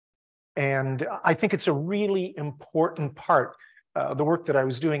And I think it's a really important part. The work that I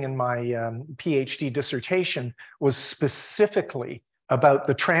was doing in my PhD dissertation was specifically about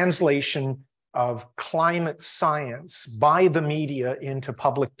the translation of climate science by the media into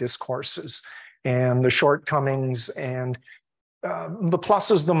public discourses, and the shortcomings and the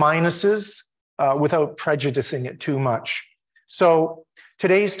pluses, the minuses, without prejudicing it too much. So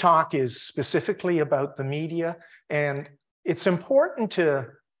today's talk is specifically about the media, and it's important to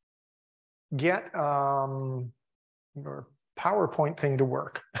get your PowerPoint thing to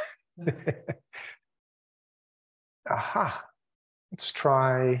work. Aha. Let's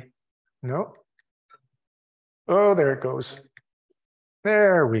try. Nope. Oh, there it goes.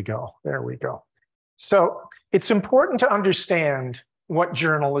 There we go. There we go. So it's important to understand what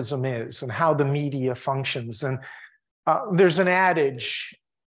journalism is and how the media functions. And there's an adage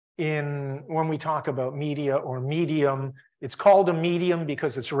when we talk about media or medium. It's called a medium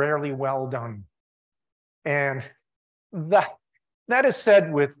because it's rarely well done. And that is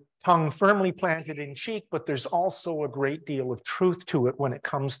said with tongue firmly planted in cheek, but there's also a great deal of truth to it when it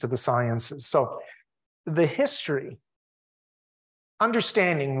comes to the sciences. So the history,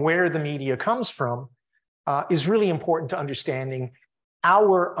 understanding where the media comes from, is really important to understanding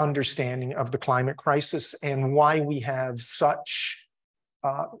our understanding of the climate crisis and why we have such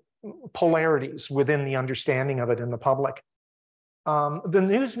polarities within the understanding of it in the public. The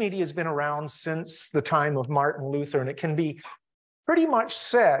news media has been around since the time of Martin Luther, and it can be pretty much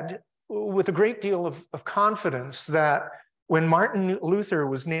said with a great deal of confidence that when Martin Luther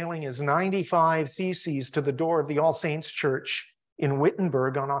was nailing his 95 Theses to the door of the All Saints Church in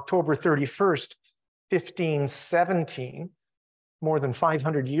Wittenberg on October 31st, 1517, more than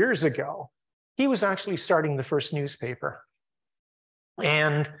 500 years ago, he was actually starting the first newspaper.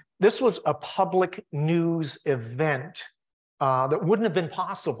 And this was a public news event that wouldn't have been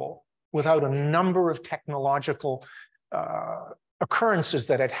possible without a number of technological occurrences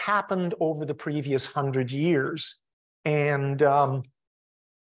that had happened over the previous 100 years. And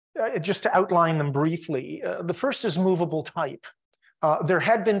just to outline them briefly, the first is movable type. There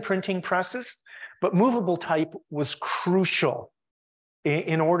had been printing presses, but movable type was crucial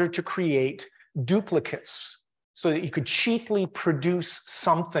in order to create duplicates so that you could cheaply produce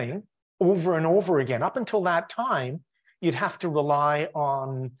something over and over again. Up until that time, you'd have to rely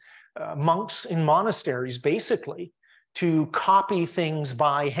on monks in monasteries, basically, to copy things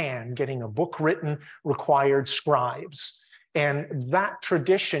by hand. Getting a book written required scribes. And that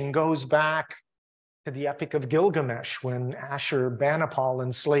tradition goes back to the Epic of Gilgamesh, when Ashurbanipal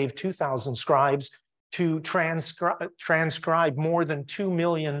enslaved 2,000 scribes to transcribe more than 2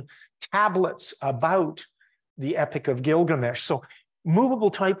 million tablets about the Epic of Gilgamesh. So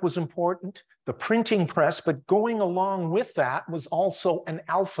movable type was important, the printing press, but going along with that was also an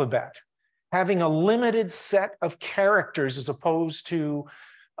alphabet, having a limited set of characters as opposed to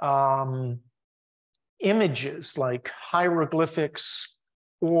images like hieroglyphics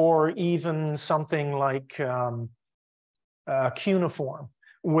or even something like cuneiform,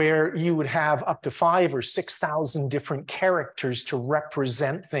 where you would have up to 5,000 or 6,000 different characters to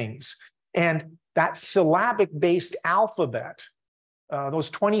represent things. And that syllabic-based alphabet, those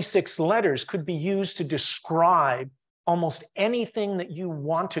 26 letters, could be used to describe almost anything that you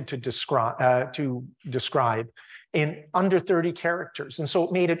wanted to describe in under 30 characters. And so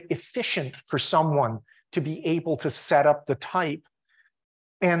it made it efficient for someone to be able to set up the type.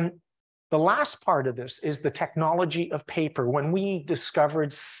 And the last part of this is the technology of paper. When we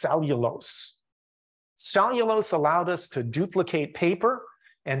discovered cellulose, cellulose allowed us to duplicate paper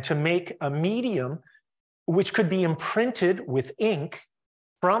and to make a medium which could be imprinted with ink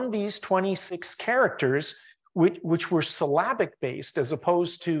from these 26 characters, which were syllabic-based as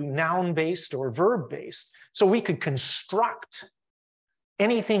opposed to noun-based or verb-based. So we could construct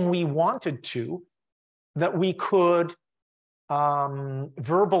anything we wanted to that we could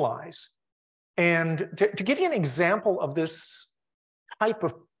verbalize. And to give you an example of this type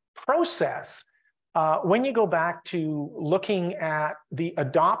of process, when you go back to looking at the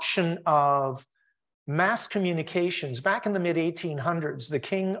adoption of mass communications back in the mid-1800s, the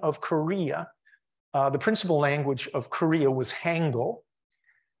king of Korea, the principal language of Korea was Hangul.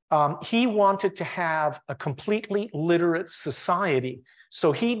 He wanted to have a completely literate society.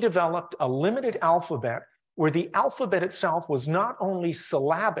 So he developed a limited alphabet where the alphabet itself was not only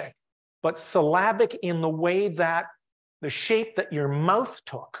syllabic, but syllabic in the way that the shape that your mouth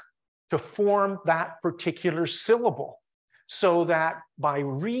took to form that particular syllable. So that by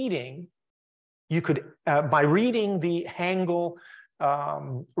reading, you could, by reading the Hangul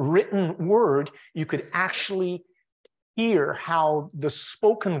written word, you could actually hear how the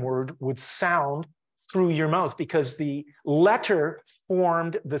spoken word would sound through your mouth, because the letter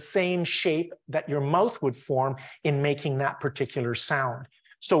formed the same shape that your mouth would form in making that particular sound.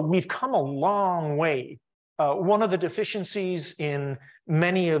 So we've come a long way. One of the deficiencies in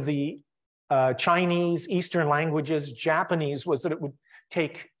many of the Chinese, Eastern languages, Japanese, was that it would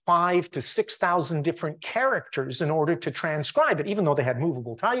take 5,000 to 6,000 different characters in order to transcribe it, even though they had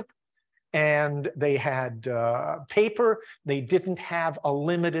movable type and they had paper. They didn't have a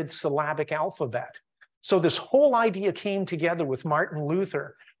limited syllabic alphabet. So this whole idea came together with Martin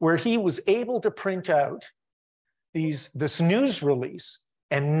Luther, where he was able to print out this news release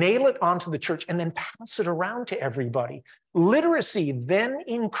and nail it onto the church and then pass it around to everybody. Literacy then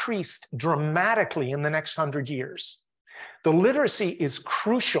increased dramatically in the next 100 years. The literacy is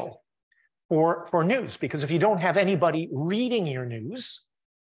crucial for news, because if you don't have anybody reading your news,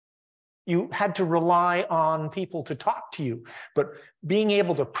 you had to rely on people to talk to you. But being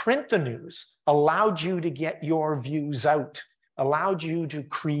able to print the news allowed you to get your views out, allowed you to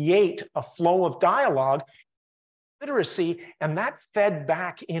create a flow of dialogue, literacy, and that fed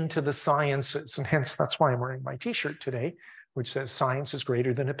back into the sciences. And hence, that's why I'm wearing my t-shirt today, which says science is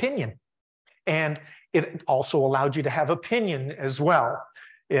greater than opinion. And it also allowed you to have opinion as well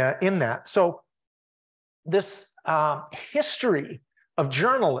in that. So this history of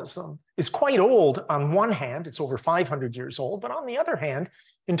journalism is quite old on one hand. It's over 500 years old. But on the other hand,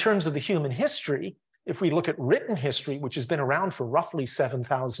 in terms of the human history, if we look at written history, which has been around for roughly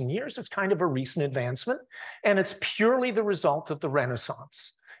 7,000 years, it's kind of a recent advancement. And it's purely the result of the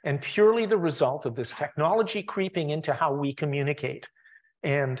Renaissance and purely the result of this technology creeping into how we communicate.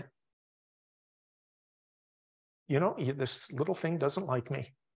 And, you know, this little thing doesn't like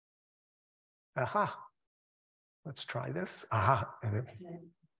me. Aha. Let's try this. Aha.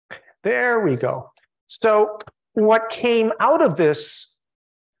 There we go. So what came out of this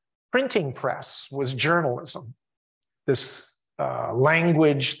printing press was journalism. This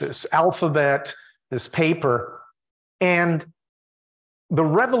language, this alphabet, this paper. And the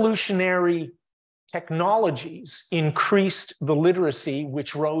revolutionary technologies increased the literacy,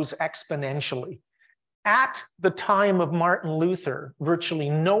 which rose exponentially. At the time of Martin Luther, virtually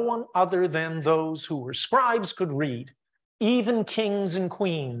no one other than those who were scribes could read. Even kings and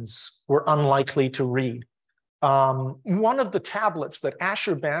queens were unlikely to read. One of the tablets that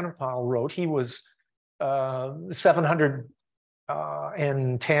Ashurbanipal wrote, he was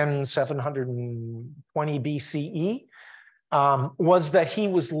 710, 720 BCE, was that he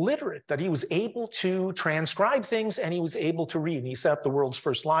was literate, that he was able to transcribe things and he was able to read. And he set up the world's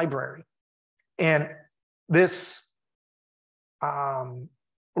first library. And this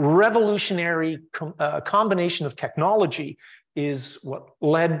revolutionary combination of technology is what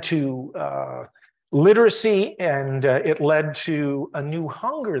led to literacy, and it led to a new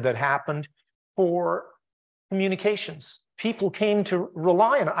hunger that happened for communications. People came to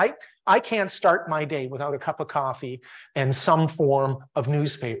rely on it. I can't start my day without a cup of coffee and some form of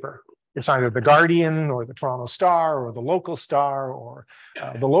newspaper. It's either the Guardian or the Toronto Star or the local Star or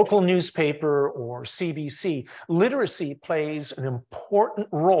the local newspaper or CBC. Literacy plays an important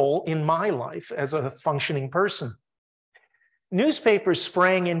role in my life as a functioning person. Newspapers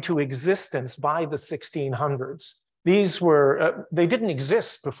sprang into existence by the 1600s. These were, they didn't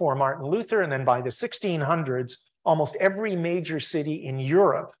exist before Martin Luther, and then by the 1600s, almost every major city in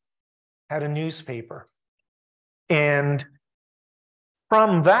Europe had a newspaper. And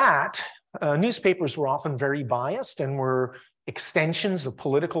from that, newspapers were often very biased and were extensions of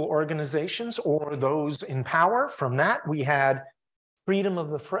political organizations or those in power. From that, we had freedom of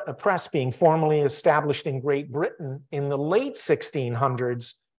the press being formally established in Great Britain in the late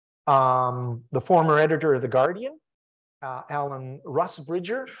 1600s. The former editor of The Guardian, Alan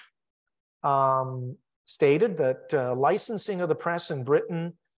Rusbridger, stated that licensing of the press in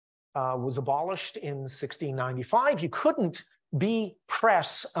Britain was abolished in 1695. You couldn't be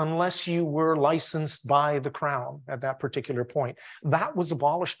press unless you were licensed by the crown at that particular point. That was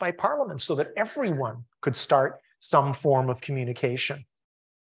abolished by Parliament so that everyone could start some form of communication.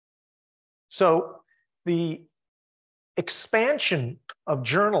 So the expansion of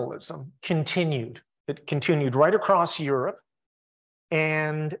journalism continued. It continued right across Europe.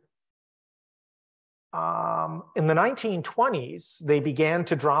 And in the 1920s, they began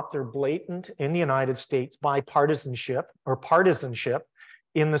to drop their blatant, in the United States, bipartisanship or partisanship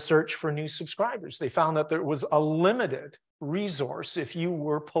in the search for new subscribers. They found that there was a limited resource if you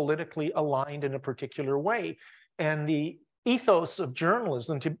were politically aligned in a particular way. And the ethos of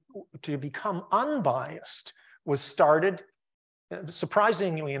journalism to become unbiased was started,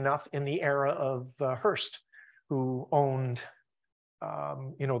 surprisingly enough, in the era of Hearst, who owned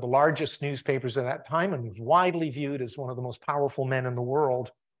the largest newspapers at that time and was widely viewed as one of the most powerful men in the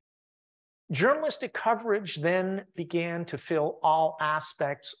world. Journalistic coverage then began to fill all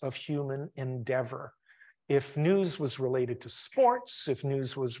aspects of human endeavor. If news was related to sports, if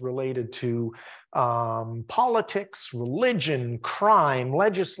news was related to politics, religion, crime,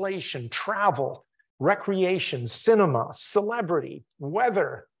 legislation, travel, recreation, cinema, celebrity,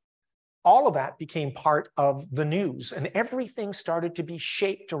 weather, all of that became part of the news. And everything started to be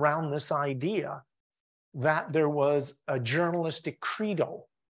shaped around this idea that there was a journalistic credo,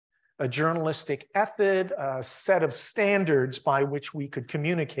 a journalistic ethic, a set of standards by which we could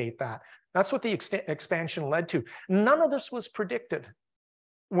communicate that. That's what the expansion led to. None of this was predicted.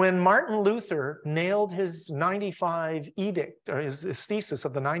 When Martin Luther nailed his 95 edict, or his thesis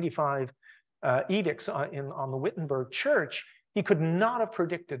of the 95 edicts on the Wittenberg Church, he could not have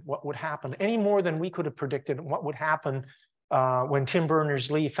predicted what would happen any more than we could have predicted what would happen when Tim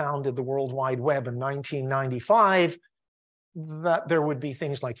Berners-Lee founded the World Wide Web in 1995, that there would be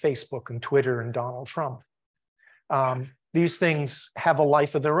things like Facebook and Twitter and Donald Trump. These things have a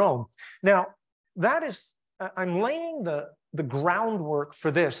life of their own. Now, that is, I'm laying the groundwork for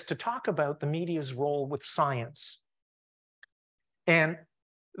this to talk about the media's role with science. And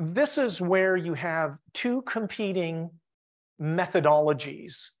this is where you have two competing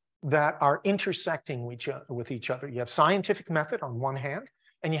methodologies that are intersecting with each other. You have scientific method on one hand,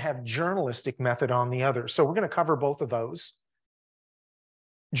 and you have journalistic method on the other. So we're going to cover both of those.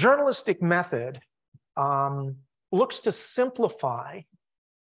 Journalistic method looks to simplify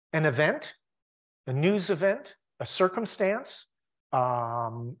an event, a news event, a circumstance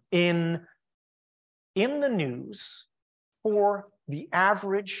in the news for the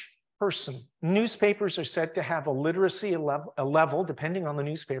average person. Newspapers are said to have a literacy level, depending on the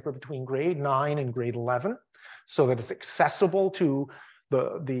newspaper, between grade 9 and grade 11, so that it's accessible to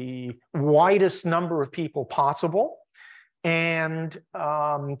the widest number of people possible, and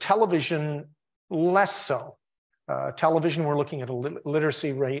television less so. Television, we're looking at a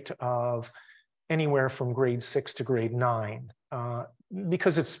literacy rate of anywhere from grade 6 to grade 9,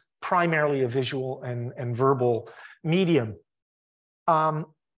 because it's primarily a visual and verbal medium.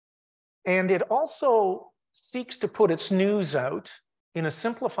 And it also seeks to put its news out in a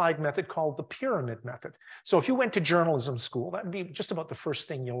simplified method called the pyramid method. So if you went to journalism school, that would be just about the first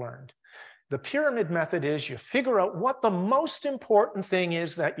thing you learned. The pyramid method is you figure out what the most important thing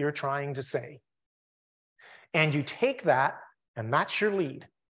is that you're trying to say. And you take that, and that's your lead.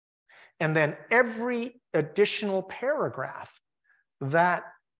 And then every additional paragraph that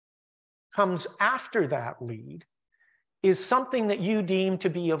comes after that lead is something that you deem to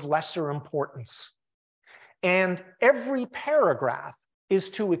be of lesser importance. And every paragraph is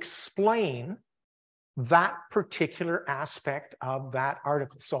to explain that particular aspect of that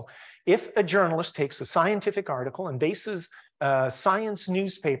article. So if a journalist takes a scientific article and bases a science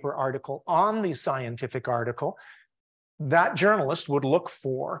newspaper article on the scientific article, that journalist would look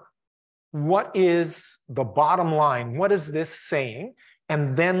for what is the bottom line, what is this saying,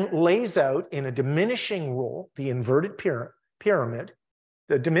 and then lays out in a diminishing role, the inverted pyramid,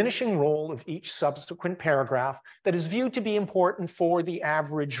 the diminishing role of each subsequent paragraph that is viewed to be important for the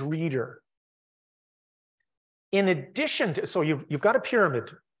average reader. In addition to, so you've got a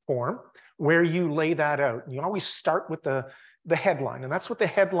pyramid form where you lay that out. You always start with the headline, and that's what the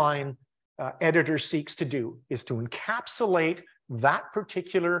headline editor seeks to do, is to encapsulate that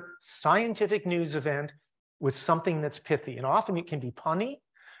particular scientific news event with something that's pithy. And often it can be punny,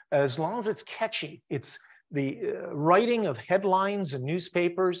 as long as it's catchy. It's the writing of headlines and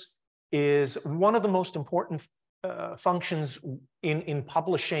newspapers is one of the most important functions in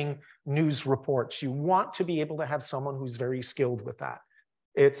publishing news reports. You want to be able to have someone who's very skilled with that.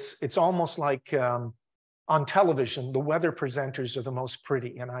 It's almost like on television, the weather presenters are the most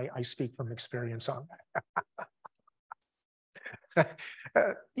pretty, and I speak from experience on that.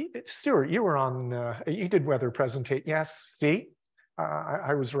 Stuart, you were on, you did weather presentation. Yes, see,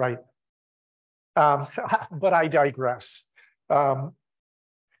 I was right. But I digress.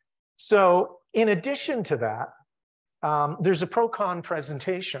 So in addition to that, there's a pro-con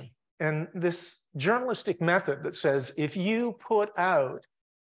presentation. And this journalistic method that says, if you put out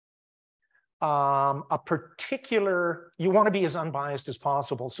a particular, you want to be as unbiased as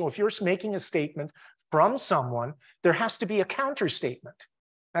possible. So if you're making a statement from someone, there has to be a counter statement.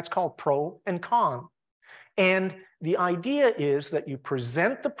 That's called pro and con. And the idea is that you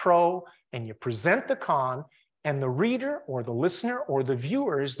present the pro and you present the con, and the reader or the listener or the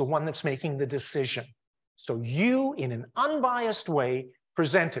viewer is the one that's making the decision. So you, in an unbiased way,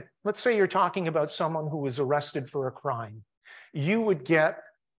 presented. Let's say you're talking about someone who was arrested for a crime. You would get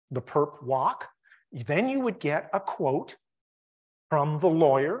the perp walk, then you would get a quote from the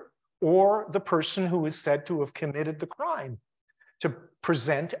lawyer or the person who is said to have committed the crime to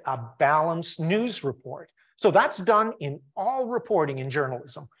present a balanced news report. So that's done in all reporting in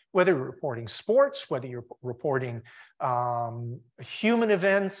journalism, whether you're reporting sports, whether you're reporting human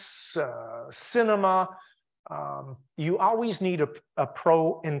events, cinema. You always need a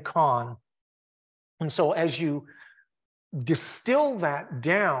pro and con. And so as you distill that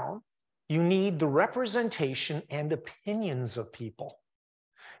down, you need the representation and opinions of people.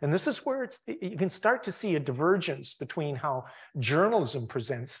 And this is where you can start to see a divergence between how journalism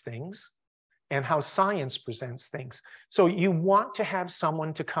presents things and how science presents things. So you want to have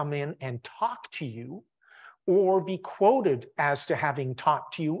someone to come in and talk to you or be quoted as to having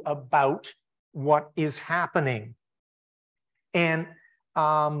talked to you about what is happening. And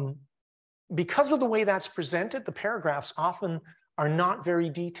because of the way that's presented, the paragraphs often are not very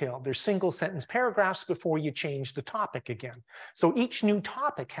detailed. They're single sentence paragraphs before you change the topic again. So each new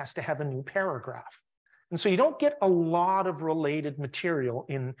topic has to have a new paragraph. And so you don't get a lot of related material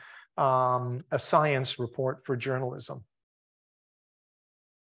in a science report for journalism.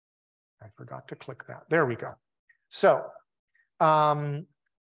 I forgot to click that. There we go. So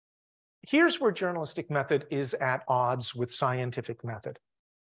here's where journalistic method is at odds with scientific method.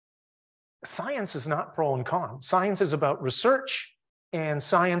 Science is not pro and con. Science is about research, and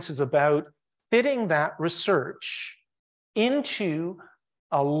science is about fitting that research into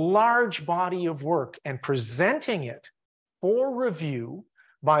a large body of work and presenting it for review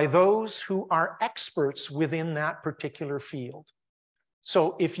by those who are experts within that particular field.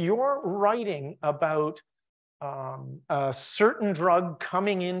 So if you're writing about a certain drug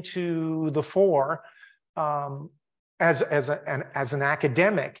coming into the fore as an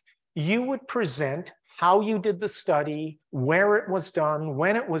academic, you would present how you did the study, where it was done,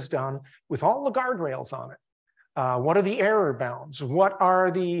 when it was done, with all the guardrails on it. What are the error bounds? What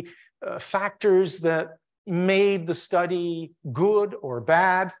are the factors that made the study good or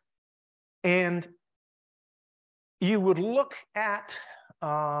bad? And you would look at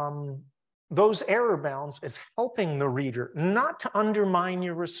those error bounds as helping the reader, not to undermine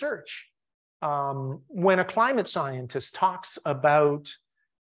your research. When a climate scientist talks about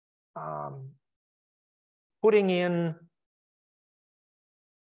putting in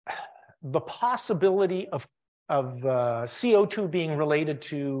the possibility of CO2 being related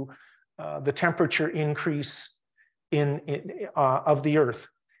to the temperature increase of the Earth.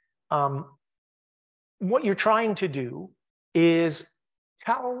 What you're trying to do is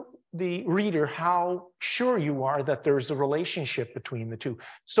tell the reader how sure you are that there's a relationship between the two.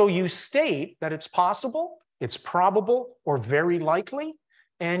 So you state that it's possible, it's probable, or very likely.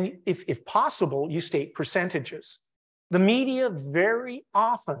 And if possible, you state percentages. The media very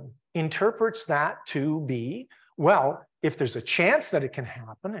often interprets that to be, well, if there's a chance that it can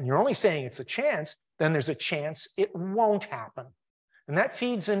happen, and you're only saying it's a chance, then there's a chance it won't happen. And that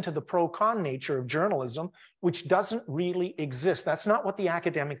feeds into the pro-con nature of journalism, which doesn't really exist. That's not what the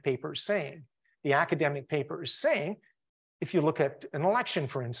academic paper is saying. The academic paper is saying, if you look at an election,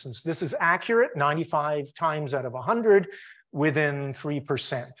 for instance, this is accurate 95 times out of 100 within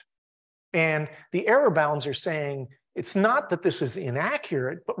 3%. And the error bounds are saying, it's not that this is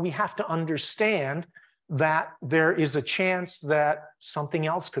inaccurate, but we have to understand that there is a chance that something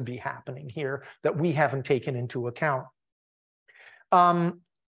else could be happening here that we haven't taken into account.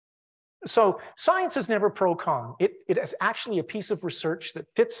 So science is never pro-con. It is actually a piece of research that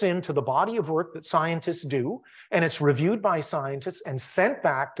fits into the body of work that scientists do, and it's reviewed by scientists and sent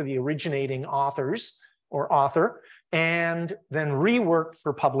back to the originating authors or author, and then reworked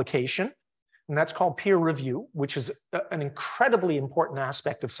for publication. And that's called peer review, which is an incredibly important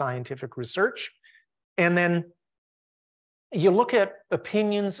aspect of scientific research. And then you look at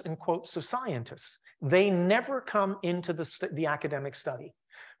opinions and quotes of scientists. They never come into the academic study.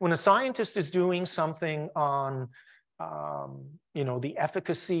 When a scientist is doing something on the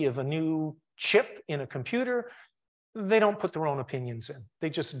efficacy of a new chip in a computer, they don't put their own opinions in. They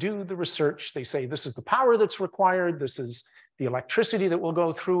just do the research. They say, this is the power that's required. This is the electricity that will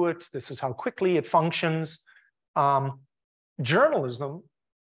go through it. This is how quickly it functions. Journalism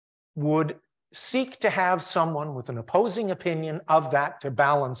would seek to have someone with an opposing opinion of that to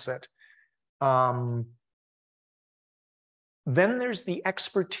balance it. Then there's the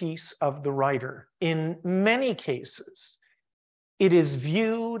expertise of the writer. In many cases, it is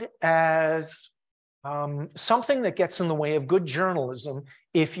viewed as something that gets in the way of good journalism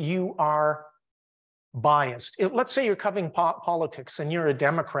if you are biased. Let's say you're covering politics and you're a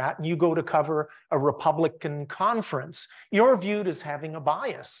Democrat and you go to cover a Republican conference. You're viewed as having a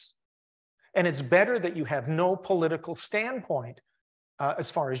bias. And it's better that you have no political standpoint as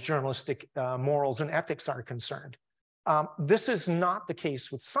far as journalistic morals and ethics are concerned. This is not the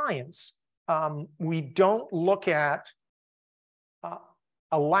case with science. We don't look at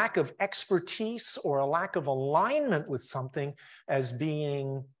a lack of expertise or a lack of alignment with something as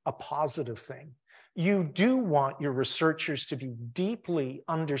being a positive thing. You do want your researchers to be deeply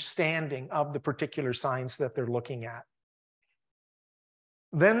understanding of the particular science that they're looking at.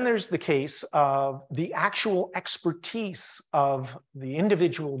 Then there's the case of the actual expertise of the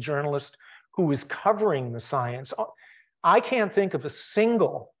individual journalist who is covering the science. I can't think of a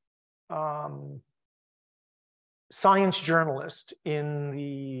single science journalist in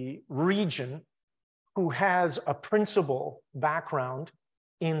the region who has a principal background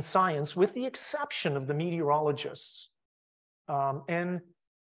in science, with the exception of the meteorologists. And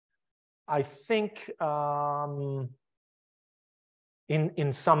I think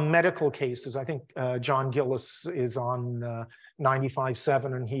in some medical cases, I think John Gillis is on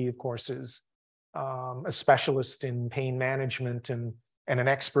 95.7, and he, of course, is a specialist in pain management and an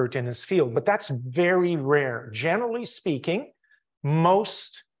expert in his field. But that's very rare. Generally speaking,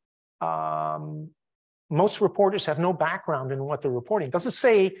 most reporters have no background in what they're reporting. It doesn't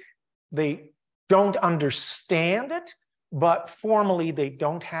say they don't understand it, but formally they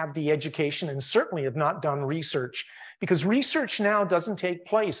don't have the education and certainly have not done research, because research now doesn't take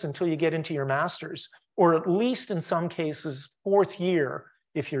place until you get into your master's, or at least in some cases, 4th year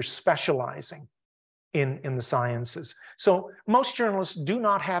if you're specializing in the sciences. So most journalists do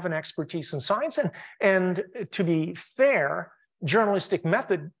not have an expertise in science, and to be fair, journalistic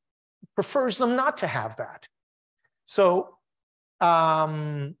method prefers them not to have that. So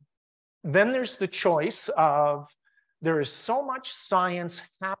then there's the choice of, there is so much science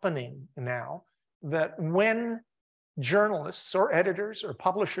happening now that when journalists or editors or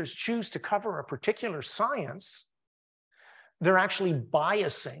publishers choose to cover a particular science, they're actually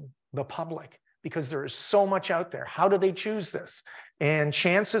biasing the public because there is so much out there. How do they choose this? And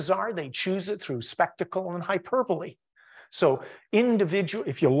chances are they choose it through spectacle and hyperbole. So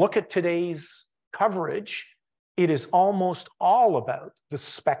if you look at today's coverage, it is almost all about the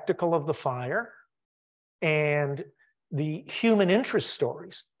spectacle of the fire and the human interest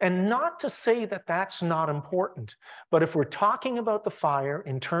stories. And not to say that that's not important, but if we're talking about the fire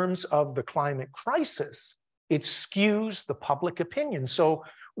in terms of the climate crisis, it skews the public opinion. So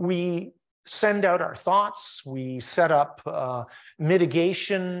we send out our thoughts, we set up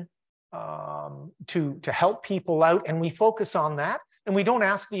mitigation to help people out, and we focus on that, and we don't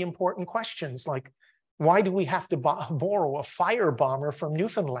ask the important questions like, why do we have to borrow a fire bomber from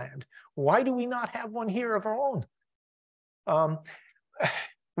Newfoundland? Why do we not have one here of our own?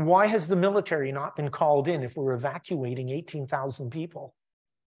 Why has the military not been called in if we're evacuating 18,000 people?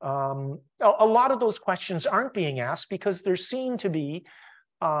 A lot of those questions aren't being asked because they're seen to be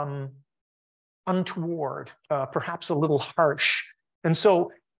untoward, perhaps a little harsh. And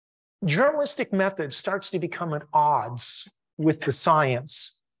so journalistic method starts to become at odds with the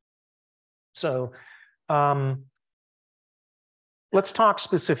science. So let's talk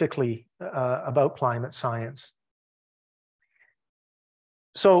specifically about climate science.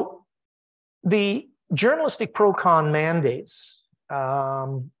 So the journalistic pro-con mandates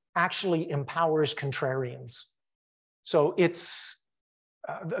actually empowers contrarians. So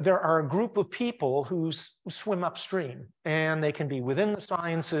there are a group of people who swim upstream, and they can be within the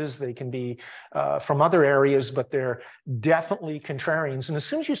sciences, they can be from other areas, but they're definitely contrarians. And as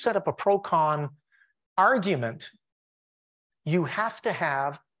soon as you set up a pro-con argument, you have to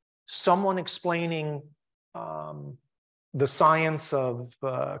have someone explaining the science of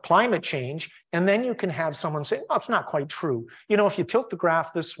climate change, and then you can have someone say, well, it's not quite true. You know, if you tilt the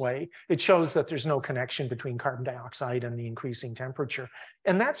graph this way, it shows that there's no connection between carbon dioxide and the increasing temperature.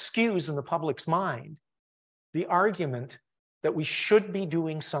 And that skews in the public's mind the argument that we should be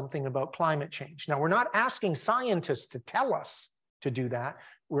doing something about climate change. Now, we're not asking scientists to tell us to do that.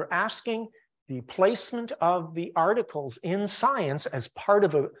 We're asking the placement of the articles in science as part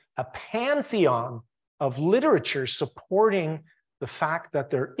of a pantheon of literature supporting the fact that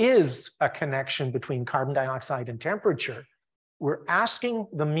there is a connection between carbon dioxide and temperature. We're asking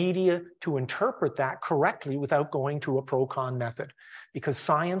the media to interpret that correctly without going to a pro-con method, because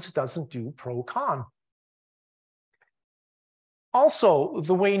science doesn't do pro-con. Also,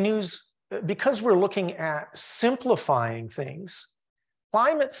 the way news, because we're looking at simplifying things,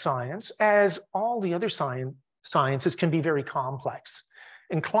 climate science, as all the other sciences, can be very complex.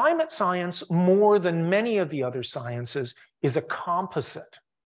 And climate science, more than many of the other sciences, is a composite.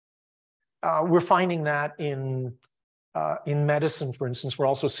 We're finding that in medicine, for instance. We're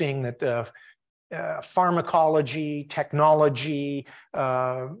also seeing that pharmacology, technology,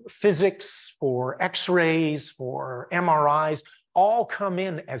 physics for X-rays, for MRIs, all come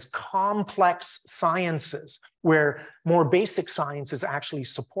in as complex sciences where more basic sciences actually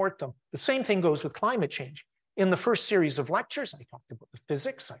support them. The same thing goes with climate change. In the first series of lectures, I talked about the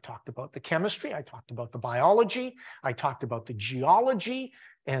physics, I talked about the chemistry, I talked about the biology, I talked about the geology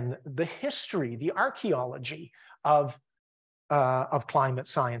and the history, the archaeology of climate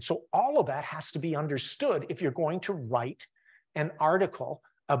science. So all of that has to be understood if you're going to write an article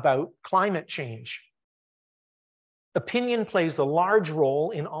about climate change. Opinion plays a large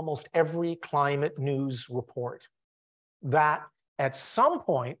role in almost every climate news report. That at some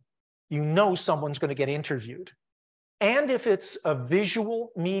point, you know someone's going to get interviewed. And if it's a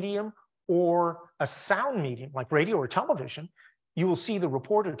visual medium or a sound medium, like radio or television, you will see the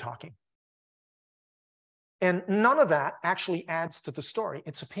reporter talking. And none of that actually adds to the story.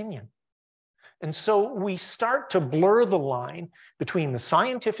 It's opinion. And so we start to blur the line between the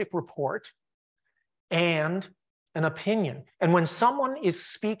scientific report and an opinion. And when someone is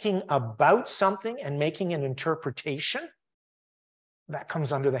speaking about something and making an interpretation, that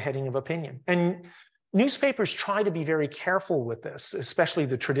comes under the heading of opinion. And newspapers try to be very careful with this, especially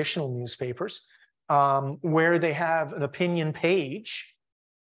the traditional newspapers, where they have an opinion page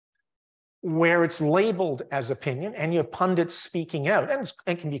where it's labeled as opinion, and you have pundits speaking out. And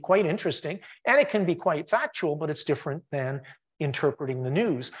it can be quite interesting, and it can be quite factual, but it's different than interpreting the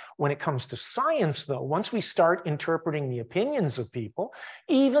news. When it comes to science, though, once we start interpreting the opinions of people,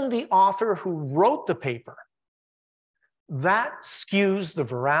 even the author who wrote the paper, that skews the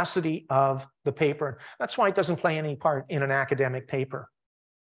veracity of the paper. That's why it doesn't play any part in an academic paper.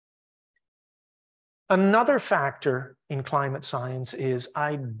 Another factor in climate science is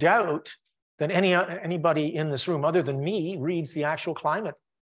I doubt that anybody in this room other than me reads the actual climate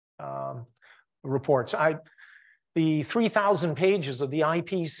reports. The 3,000 pages of the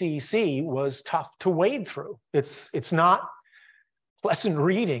IPCC was tough to wade through. It's not pleasant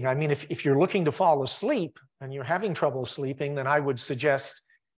reading. I mean, if you're looking to fall asleep and you're having trouble sleeping, then I would suggest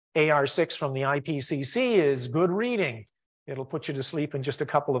AR6 from the IPCC is good reading. It'll put you to sleep in just a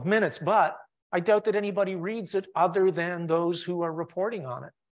couple of minutes, but I doubt that anybody reads it other than those who are reporting on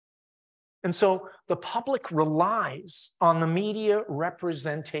it. And so the public relies on the media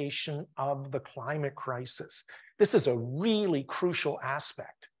representation of the climate crisis. This is a really crucial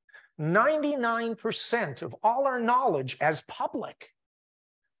aspect. 99% of all our knowledge as public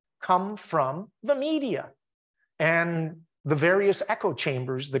come from the media and the various echo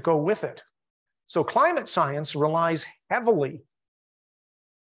chambers that go with it. So climate science relies heavily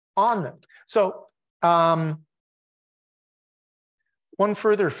on them. So one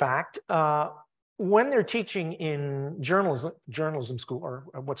further fact, when they're teaching in journalism school, or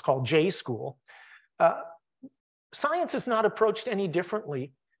what's called J school, science is not approached any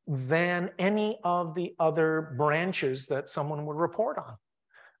differently than any of the other branches that someone would report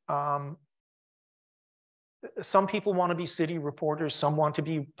on. Some people want to be city reporters, some want to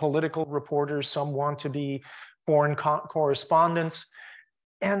be political reporters, some want to be foreign correspondents,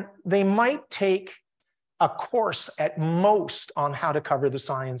 and they might take a course at most on how to cover the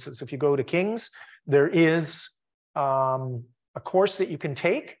sciences. If you go to King's, there is a course that you can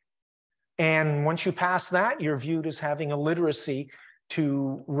take, and once you pass that, you're viewed as having a literacy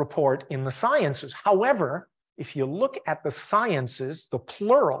to report in the sciences. However, if you look at the sciences, the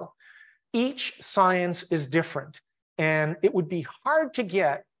plural, each science is different. And it would be hard to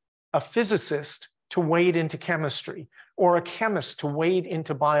get a physicist to wade into chemistry, or a chemist to wade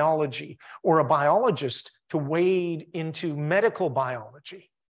into biology, or a biologist to wade into medical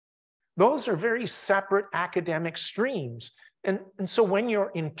biology. Those are very separate academic streams. And so when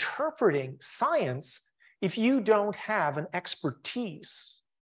you're interpreting science, if you don't have an expertise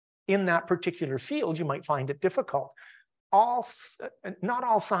in that particular field, you might find it difficult. Not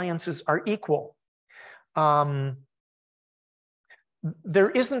all sciences are equal. There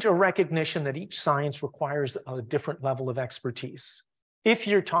isn't a recognition that each science requires a different level of expertise. If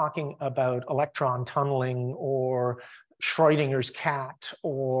you're talking about electron tunneling or Schrodinger's cat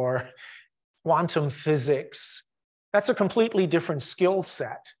or quantum physics, that's a completely different skill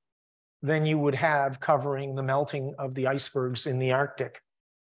set than you would have covering the melting of the icebergs in the Arctic.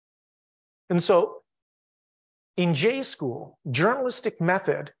 And so in J school, journalistic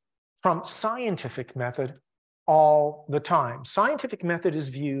method trumps scientific method all the time. Scientific method is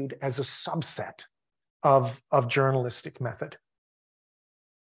viewed as a subset of journalistic method.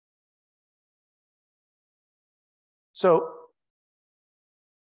 So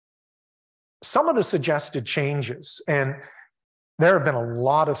some of the suggested changes, and there have been a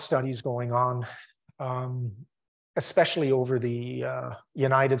lot of studies going on, especially over the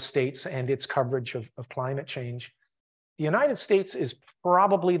United States and its coverage of climate change. The United States is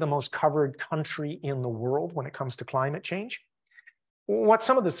probably the most covered country in the world when it comes to climate change. What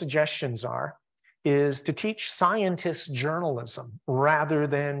some of the suggestions are is to teach scientists journalism rather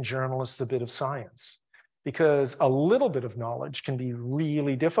than journalists a bit of science, because a little bit of knowledge can be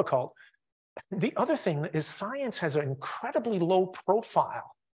really difficult. The other thing is science has an incredibly low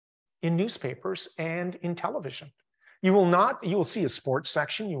profile in newspapers and in television. You will see a sports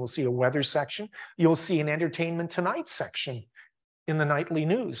section, you will see a weather section, you'll see an Entertainment Tonight section in the nightly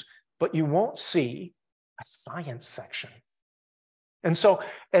news, but you won't see a science section. And so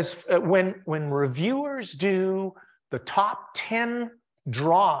when reviewers do the top 10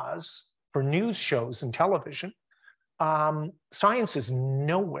 draws for news shows and television, science is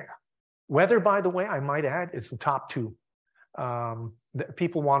nowhere. Weather, by the way, I might add, is the top 2.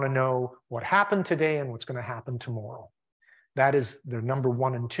 People want to know what happened today and what's going to happen tomorrow. That is their number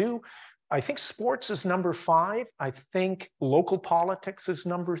 1 and 2. I think sports is number 5. I think local politics is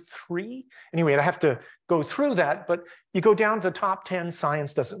number 3. Anyway, I have to go through that, but you go down to the top 10,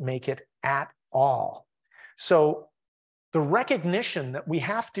 science doesn't make it at all. So the recognition that we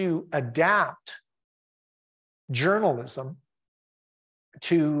have to adapt journalism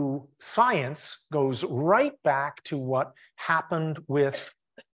to science goes right back to what happened with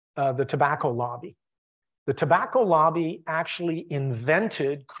the tobacco lobby. The tobacco lobby actually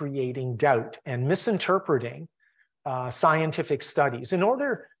invented creating doubt and misinterpreting scientific studies in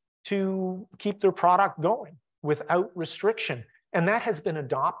order to keep their product going without restriction. And that has been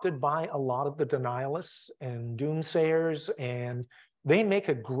adopted by a lot of the denialists and doomsayers, and they make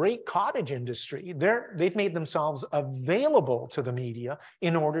a great cottage industry. They've made themselves available to the media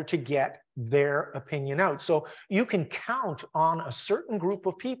in order to get their opinion out. So you can count on a certain group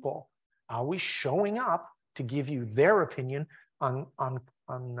of people always showing up to give you their opinion on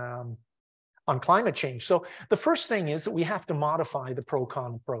climate change. So the first thing is that we have to modify the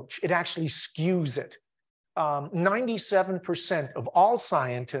pro-con approach. It actually skews it. 97% of all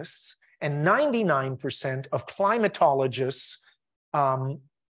scientists and 99% of climatologists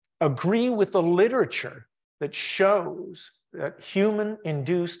agree with the literature that shows that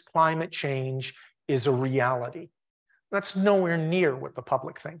human-induced climate change is a reality. That's nowhere near what the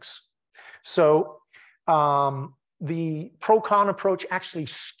public thinks. So the pro-con approach actually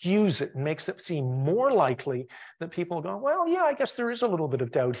skews it and makes it seem more likely that people go, well, yeah, I guess there is a little bit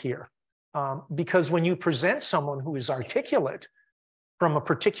of doubt here. Because when you present someone who is articulate from a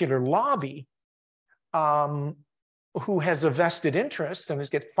particular lobby, who has a vested interest and is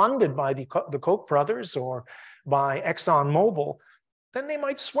get funded by the Koch brothers or by ExxonMobil, then they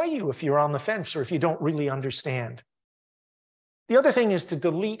might sway you if you're on the fence or if you don't really understand. The other thing is to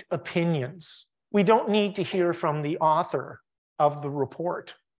delete opinions. We don't need to hear from the author of the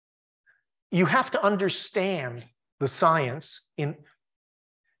report. You have to understand the science in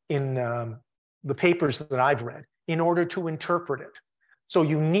the papers that I've read in order to interpret it. So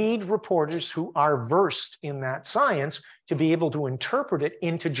you need reporters who are versed in that science to be able to interpret it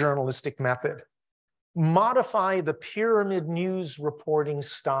into journalistic method. Modify the pyramid news reporting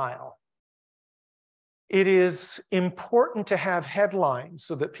style. It is important to have headlines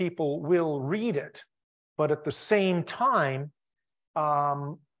so that people will read it, but at the same time,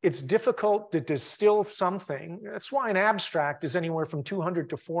 it's difficult to distill something. That's why an abstract is anywhere from 200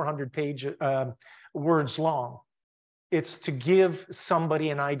 to 400 words long. It's to give somebody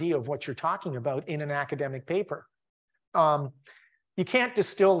an idea of what you're talking about in an academic paper. You can't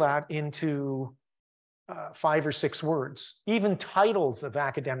distill that into 5 or 6 words. Even titles of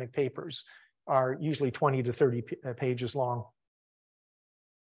academic papers are usually 20 to 30 pages long.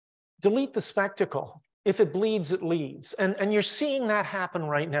 Delete the spectacle. If it bleeds, it leads. And you're seeing that happen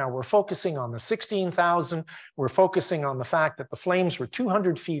right now. We're focusing on the 16,000. We're focusing on the fact that the flames were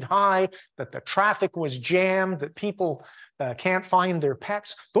 200 feet high, that the traffic was jammed, that people can't find their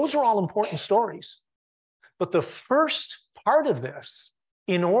pets. Those are all important stories. But the first part of this,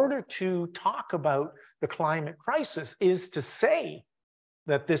 in order to talk about the climate crisis, is to say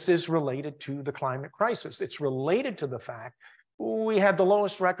that this is related to the climate crisis. It's related to the fact we had the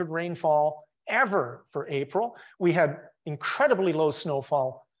lowest record rainfall ever for April. We had incredibly low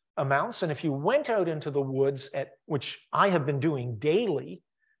snowfall amounts. And if you went out into the woods, which I have been doing daily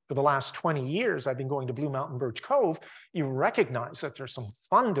for the last 20 years, I've been going to Blue Mountain Birch Cove, you recognize that there's some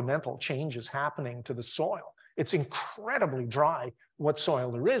fundamental changes happening to the soil. It's incredibly dry, what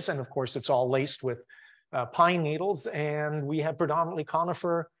soil there is. And of course, it's all laced with pine needles, and we have predominantly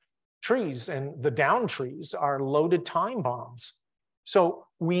conifer trees, and the down trees are loaded time bombs. So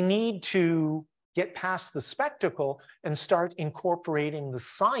we need to get past the spectacle and start incorporating the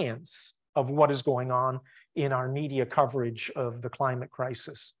science of what is going on in our media coverage of the climate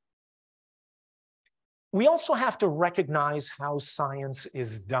crisis. We also have to recognize how science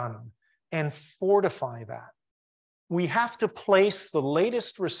is done and fortify that. We have to place the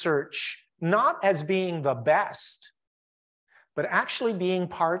latest research not as being the best, but actually being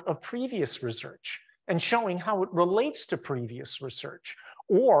part of previous research and showing how it relates to previous research.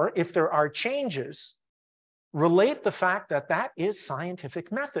 Or if there are changes, relate the fact that that is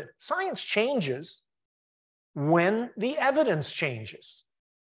scientific method. Science changes when the evidence changes.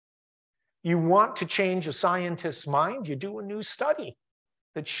 You want to change a scientist's mind, you do a new study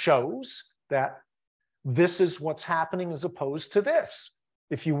that shows that this is what's happening as opposed to this.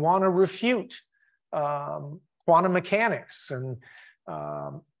 If you want to refute quantum mechanics and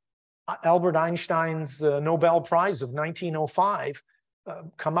Albert Einstein's Nobel Prize of 1905,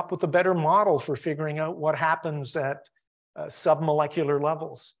 come up with a better model for figuring out what happens at submolecular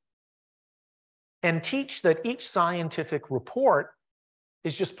levels. And teach that each scientific report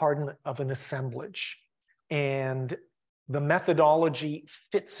is just part of an assemblage. And the methodology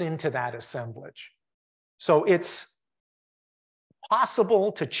fits into that assemblage. So it's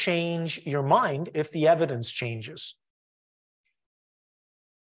possible to change your mind if the evidence changes.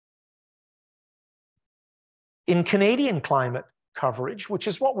 In Canadian climate coverage, which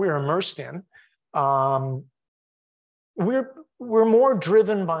is what we're immersed in, we're more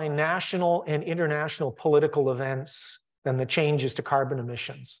driven by national and international political events than the changes to carbon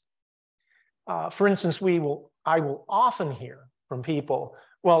emissions. For instance, I will often hear from people,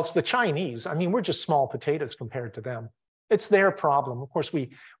 well, it's the Chinese. I mean, we're just small potatoes compared to them. It's their problem. Of course, we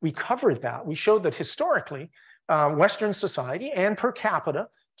covered that. We showed that historically, Western society and per capita,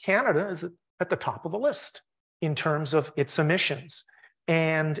 Canada is at the top of the list in terms of its emissions.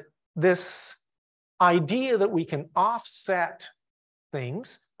 And this idea that we can offset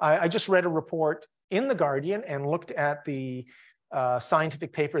things, I just read a report in The Guardian and looked at the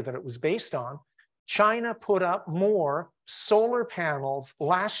scientific paper that it was based on. China put up more solar panels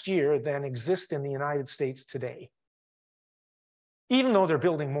last year than exist in the United States today. Even though they're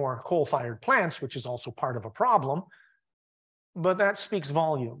building more coal-fired plants, which is also part of a problem, but that speaks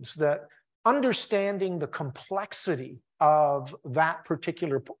volumes, that understanding the complexity of that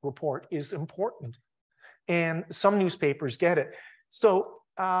particular report is important. And some newspapers get it. So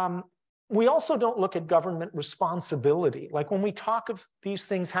we also don't look at government responsibility. Like when we talk of these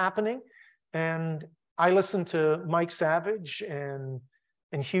things happening, and I listen to Mike Savage and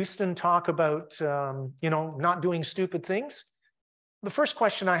Houston talk about not doing stupid things. The first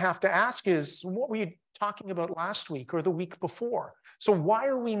question I have to ask is, what were you talking about last week or the week before? So why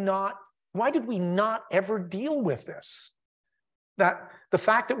did we not ever deal with this? That the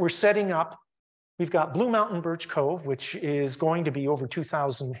fact that we're setting up, we've got Blue Mountain Birch Cove, which is going to be over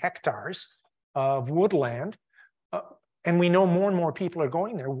 2,000 hectares of woodland. And we know more and more people are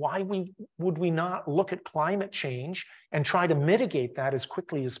going there. Why would we not look at climate change and try to mitigate that as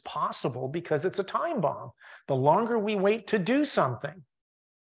quickly as possible? Because it's a time bomb. The longer we wait to do something,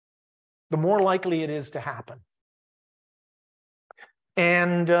 the more likely it is to happen.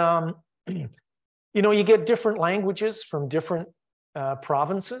 And, you get different languages from different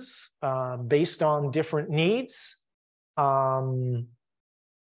provinces based on different needs.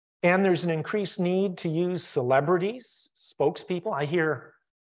 And there's an increased need to use celebrities, spokespeople.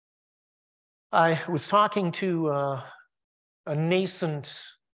 I was talking to a nascent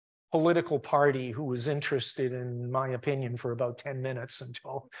political party who was interested in my opinion for about 10 minutes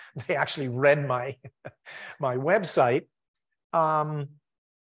until they actually read my website.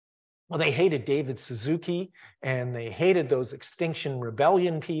 Well, they hated David Suzuki, and they hated those Extinction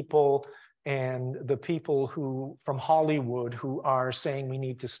Rebellion people, and the people from Hollywood who are saying we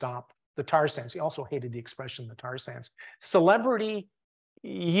need to stop the tar sands. He also hated the expression the tar sands. Celebrity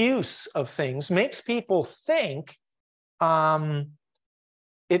use of things makes people think.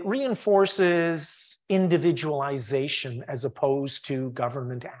 It reinforces individualization as opposed to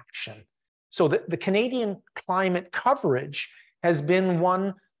government action. So the Canadian climate coverage has been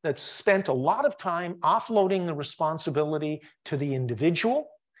one that's spent a lot of time offloading the responsibility to the individual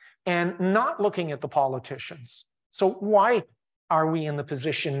and not looking at the politicians. So why are we in the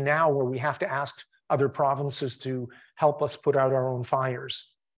position now where we have to ask other provinces to help us put out our own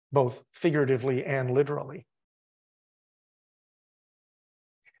fires, both figuratively and literally?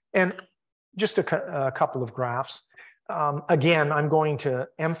 And just a couple of graphs. Again, I'm going to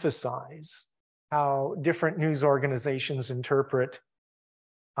emphasize how different news organizations interpret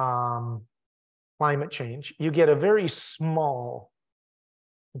climate change. You get a very small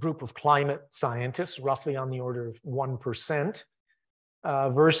group of climate scientists, roughly on the order of 1%,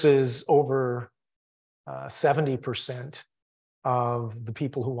 versus over 70% of the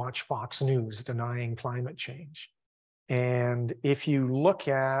people who watch Fox News denying climate change. And if you look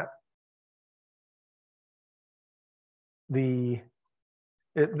at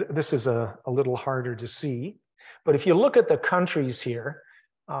this is a little harder to see, but if you look at the countries here,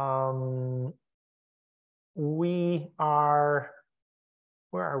 we are,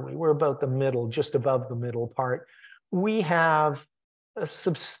 where are we? We're about the middle, just above the middle part. We have a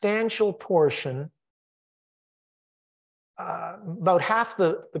substantial portion, about half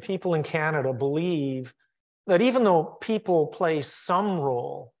the people in Canada believe that even though people play some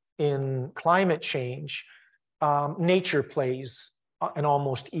role in climate change, nature plays an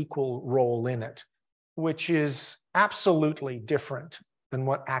almost equal role in it, which is absolutely different than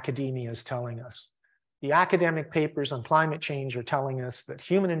what academia is telling us. The academic papers on climate change are telling us that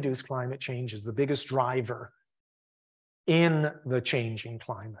human-induced climate change is the biggest driver in the changing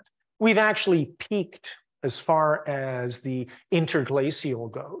climate. We've actually peaked as far as the interglacial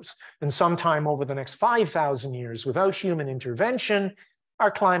goes. And sometime over the next 5,000 years, without human intervention,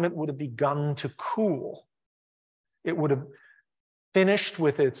 our climate would have begun to cool. It would have finished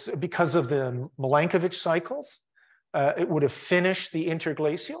with its, because of the Milankovitch cycles, it would have finished the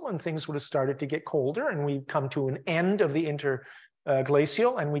interglacial and things would have started to get colder, and we'd come to an end of the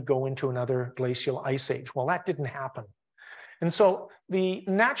interglacial and we'd go into another glacial ice age. Well, that didn't happen. And so the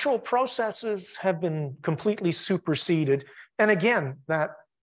natural processes have been completely superseded. And again, that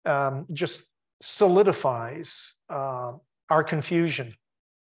just solidifies our confusion.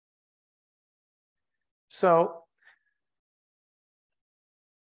 So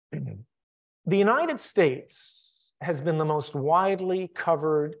the United States has been the most widely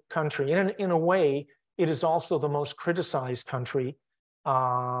covered country. And in a way, it is also the most criticized country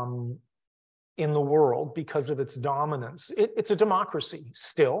in the world because of its dominance. It's a democracy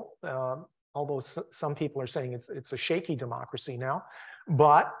still, although some people are saying it's a shaky democracy now.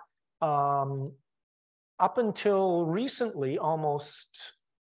 But up until recently, almost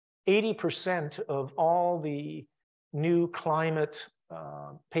 80% of all the new climate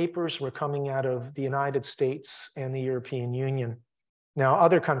papers were coming out of the United States and the European Union. Now,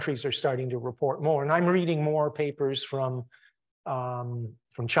 other countries are starting to report more, and I'm reading more papers from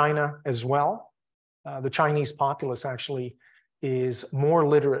China as well. The Chinese populace actually is more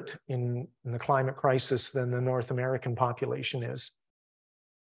literate in the climate crisis than the North American population is.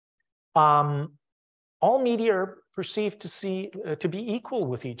 All media are perceived to be equal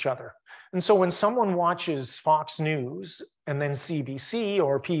with each other. And so when someone watches Fox News and then CBC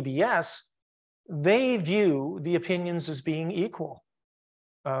or PBS, they view the opinions as being equal.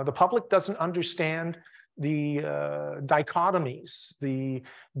 The public doesn't understand the dichotomies, the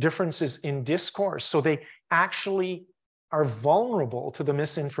differences in discourse. So they actually are vulnerable to the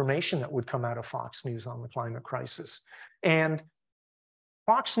misinformation that would come out of Fox News on the climate crisis. And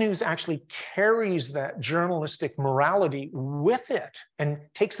Fox News actually carries that journalistic morality with it and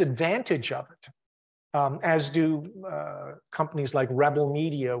takes advantage of it, as do companies like Rebel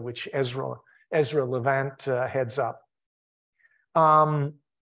Media, which Ezra Levant heads up.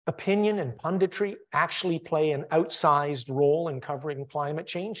 Opinion and punditry actually play an outsized role in covering climate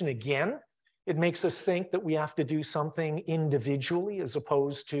change. And again, it makes us think that we have to do something individually as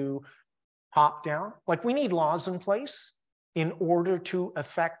opposed to top down. Like, we need laws in place in order to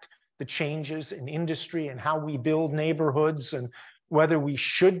affect the changes in industry and how we build neighborhoods, and whether we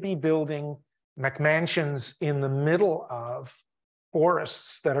should be building McMansions in the middle of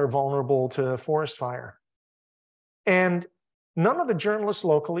forests that are vulnerable to forest fire. And none of the journalists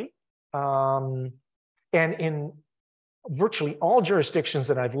locally, and in virtually all jurisdictions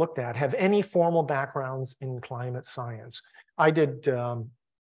that I've looked at, have any formal backgrounds in climate science. I did,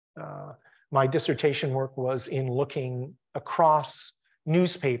 my dissertation work was in looking across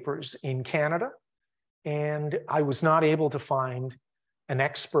newspapers in Canada, and I was not able to find an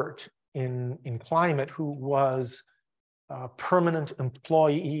expert in climate who was a permanent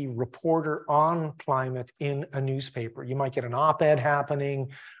employee reporter on climate in a newspaper. You might get an op-ed happening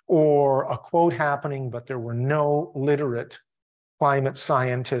or a quote happening, but there were no literate climate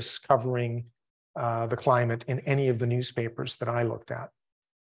scientists covering the climate in any of the newspapers that I looked at.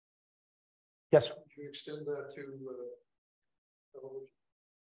 Yes? Could you extend that to television?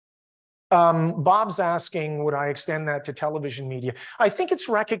 Bob's asking, would I extend that to television media? I think it's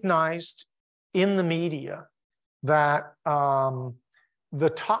recognized in the media that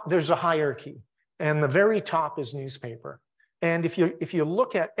there's a hierarchy. and the very top is newspaper. And if you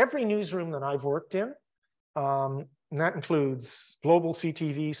look at every newsroom that I've worked in, and that includes Global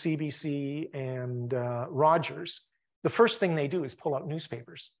CTV, CBC, and Rogers, the first thing they do is pull out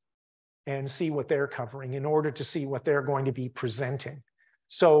newspapers and see what they're covering in order to see what they're going to be presenting.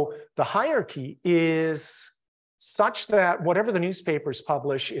 So the hierarchy is such that whatever the newspapers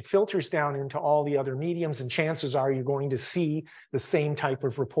publish, it filters down into all the other mediums, and chances are you're going to see the same type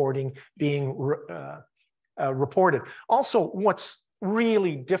of reporting being reported. Also, what's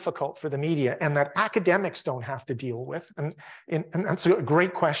really difficult for the media and that academics don't have to deal with, and that's a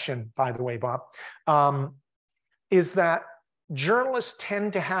great question, by the way, Bob, is that journalists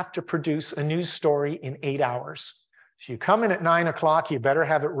tend to have to produce a news story in 8 hours. So you come in at 9 o'clock, you better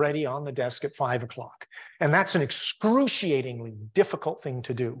have it ready on the desk at 5 o'clock. And that's an excruciatingly difficult thing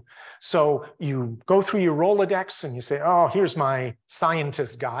to do. So you go through your Rolodex and you say, oh, here's my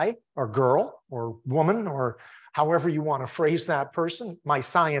scientist guy or girl or woman, or however you want to phrase that person, my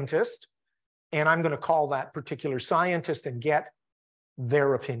scientist. And I'm going to call that particular scientist and get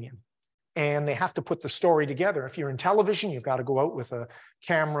their opinion. And they have to put the story together. If you're in television, you've got to go out with a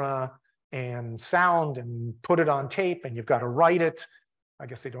camera and sound and put it on tape, and you've got to write it. I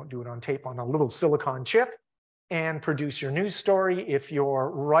guess they don't do it on tape, on a little silicon chip, and produce your news story. If you're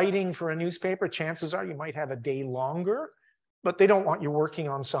writing for a newspaper, chances are you might have a day longer, but they don't want you working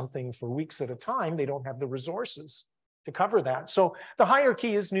on something for weeks at a time. They don't have the resources to cover that. So the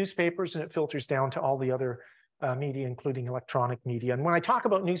hierarchy is newspapers, and it filters down to all the other media, including electronic media. And when I talk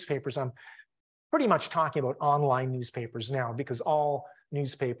about newspapers, I'm pretty much talking about online newspapers now, because all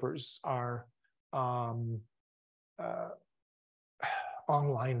newspapers are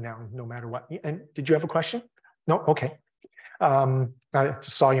online now, no matter what. And did you have a question? No? Okay. I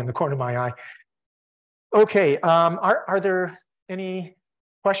just saw you in the corner of my eye. Okay. Are there any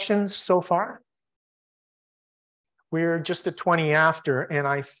questions so far? We're just at 20 after, and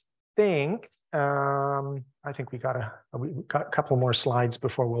I think we got a couple more slides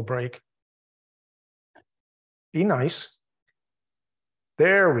before we'll break. Be nice.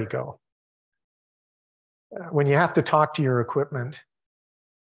 There we go. When you have to talk to your equipment.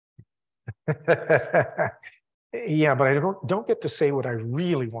 Yeah, but I don't get to say what I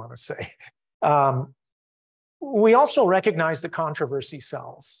really want to say. We also recognize that controversy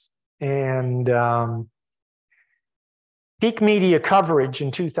sells. And peak media coverage in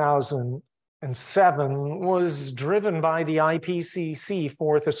 2007 was driven by the IPCC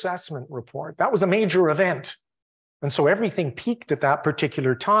Fourth Assessment Report. That was a major event. And so everything peaked at that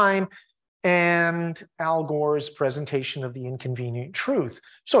particular time, and Al Gore's presentation of the inconvenient truth.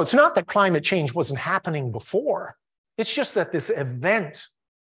 So it's not that climate change wasn't happening before. It's just that this event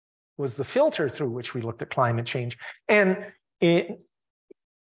was the filter through which we looked at climate change. And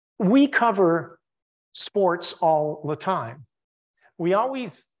we cover sports all the time. We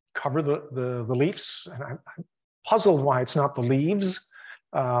always cover the Leafs, and I'm puzzled why it's not the Leaves,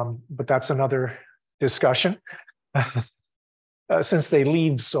 but that's another discussion. Since they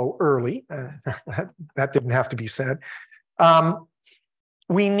leave so early, that didn't have to be said.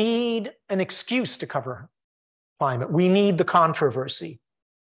 We need an excuse to cover climate. We need the controversy.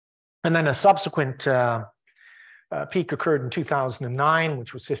 And then a subsequent peak occurred in 2009,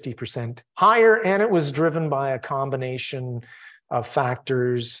 which was 50% higher, and it was driven by a combination of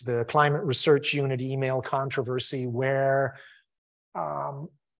factors. The Climate Research Unit email controversy, where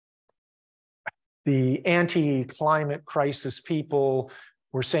the anti-climate crisis people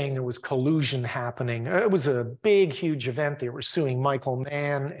were saying there was collusion happening. It was a big, huge event. They were suing Michael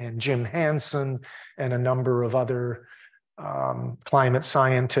Mann and Jim Hansen and a number of other climate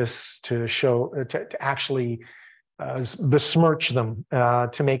scientists to actually besmirch them,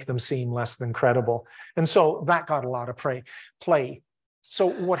 to make them seem less than credible. And so that got a lot of play. So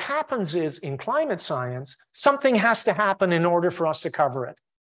what happens is, in climate science, something has to happen in order for us to cover it.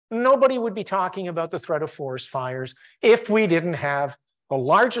 Nobody would be talking about the threat of forest fires if we didn't have the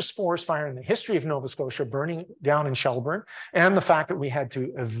largest forest fire in the history of Nova Scotia burning down in Shelburne, and the fact that we had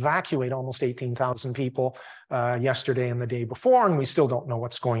to evacuate almost 18,000 people yesterday and the day before, and we still don't know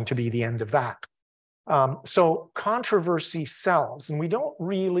what's going to be the end of that. So controversy sells, and we don't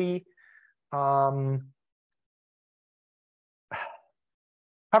really cover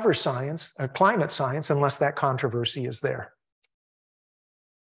science, climate science, unless that controversy is there.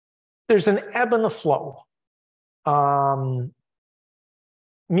 There's an ebb and a flow.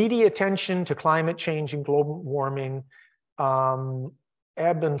 Media attention to climate change and global warming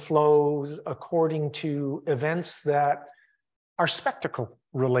ebb and flows according to events that are spectacle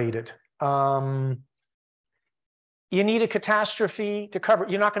related. You need a catastrophe to cover.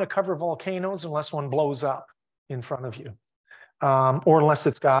 You're not going to cover volcanoes unless one blows up in front of you, or unless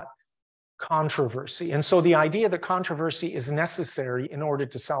it's got controversy. And so the idea that controversy is necessary in order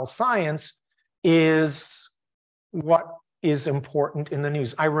to sell science is what is important in the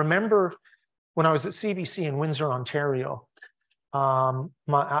news. I remember when I was at CBC in Windsor, Ontario, one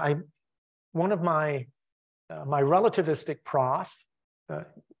of my relativistic prof,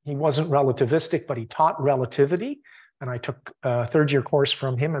 he wasn't relativistic, but he taught relativity, and I took a third-year course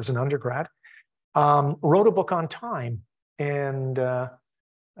from him as an undergrad, wrote a book on time. And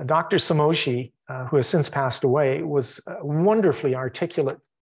Dr. Samoshi, who has since passed away, was a wonderfully articulate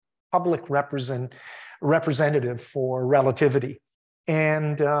public representative for relativity.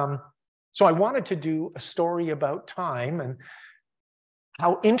 And so I wanted to do a story about time and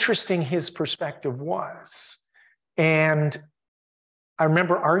how interesting his perspective was. And I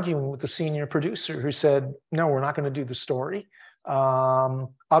remember arguing with the senior producer who said, no, we're not going to do the story,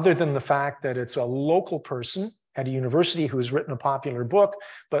 other than the fact that it's a local person at a university who has written a popular book,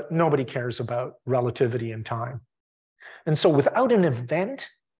 but nobody cares about relativity and time. And so without an event,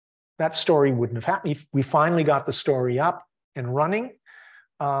 that story wouldn't have happened. We finally got the story up and running.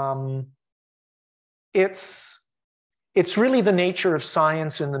 It's really the nature of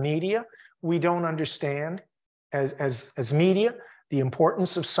science in the media. We don't understand as media the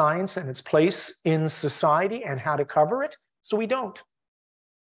importance of science and its place in society and how to cover it, so we don't.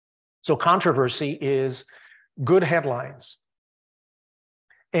 So controversy is good headlines.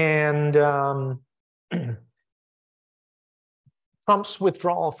 And Trump's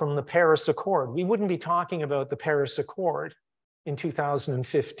withdrawal from the Paris Accord. We wouldn't be talking about the Paris Accord in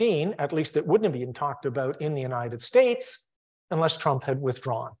 2015, at least it wouldn't have been talked about in the United States unless Trump had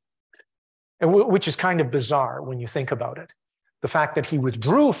withdrawn, which is kind of bizarre when you think about it. The fact that he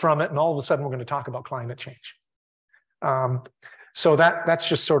withdrew from it and all of a sudden we're going to talk about climate change. So that's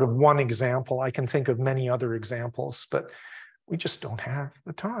just sort of one example. I can think of many other examples, but we just don't have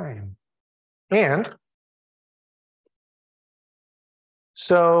the time. And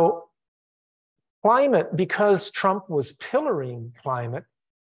so climate, because Trump was pillaring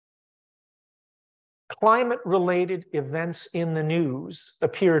climate-related events in the news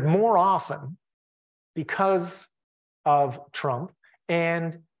appeared more often because of Trump.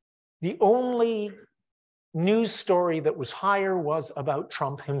 And the only news story that was higher was about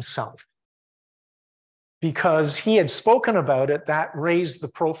Trump himself. Because he had spoken about it, that raised the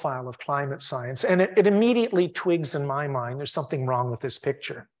profile of climate science. And it immediately twigs in my mind, there's something wrong with this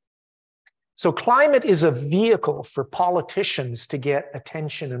picture. So climate is a vehicle for politicians to get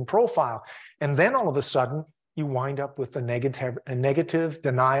attention and profile. And then all of a sudden, you wind up with a negative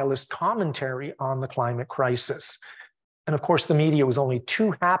denialist commentary on the climate crisis. And of course, the media was only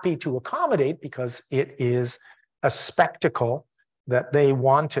too happy to accommodate because it is a spectacle that they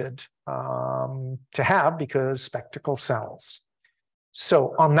wanted to have because spectacle sells.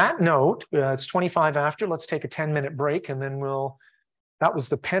 So on that note, it's 25 after, let's take a 10-minute break and then that was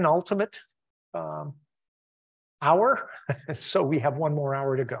the penultimate hour. So we have one more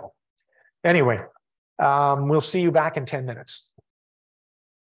hour to go. Anyway, we'll see you back in 10 minutes.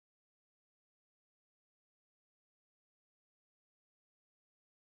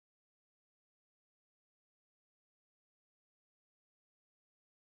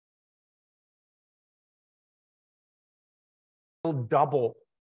 Double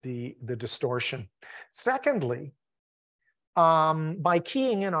the distortion. Secondly, by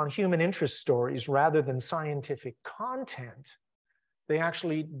keying in on human interest stories rather than scientific content, they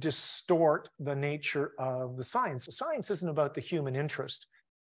actually distort the nature of the science. Science isn't about the human interest.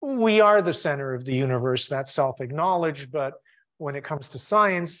 We are the center of the universe, that's self-acknowledged, but when it comes to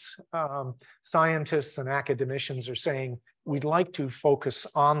science, scientists and academicians are saying, we'd like to focus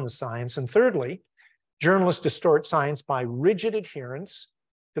on the science. And thirdly, journalists distort science by rigid adherence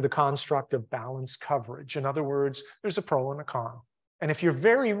to the construct of balanced coverage. In other words, there's a pro and a con. And if you're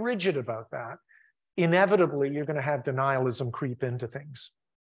very rigid about that, inevitably you're going to have denialism creep into things.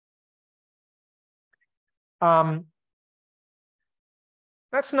 That's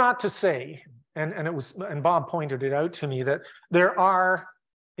not to say, and Bob pointed it out to me, that there are,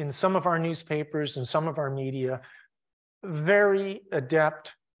 in some of our newspapers and some of our media, very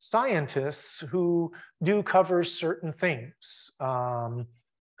adept scientists who do cover certain things.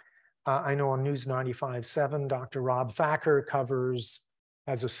 I know on News 95.7, Dr. Rob Thacker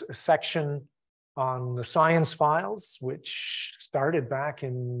has a section on the science files, which started back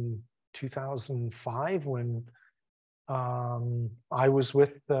in 2005 when I was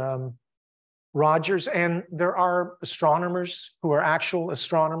with Rogers. And there are astronomers who are actual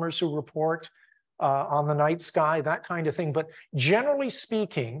astronomers who report on the night sky, that kind of thing. But generally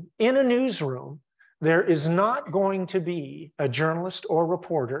speaking, in a newsroom, there is not going to be a journalist or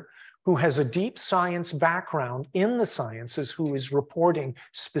reporter who has a deep science background in the sciences who is reporting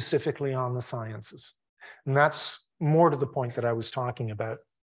specifically on the sciences. And that's more to the point that I was talking about.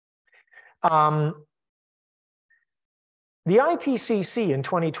 The IPCC in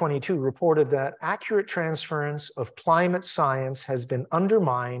 2022 reported that accurate transference of climate science has been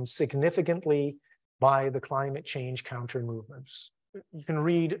undermined significantly by the climate change counter movements. You can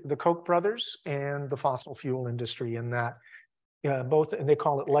read the Koch brothers and the fossil fuel industry in that, both, and they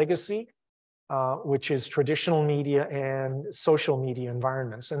call it legacy, which is traditional media and social media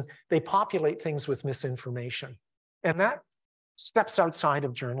environments. And they populate things with misinformation. And that steps outside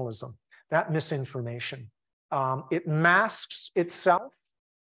of journalism, that misinformation. It masks itself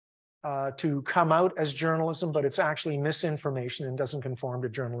to come out as journalism, but it's actually misinformation and doesn't conform to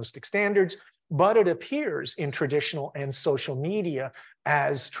journalistic standards. But it appears in traditional and social media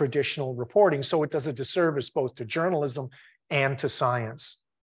as traditional reporting. So it does a disservice both to journalism and to science.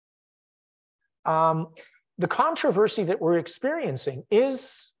 The controversy that we're experiencing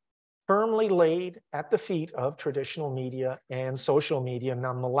is firmly laid at the feet of traditional media and social media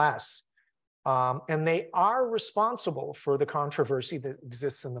nonetheless. And they are responsible for the controversy that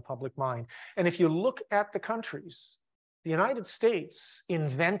exists in the public mind. And if you look at the countries, the United States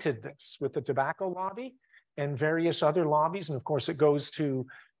invented this with the tobacco lobby and various other lobbies. And of course, it goes to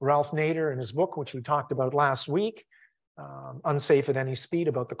Ralph Nader in his book, which we talked about last week, Unsafe at Any Speed,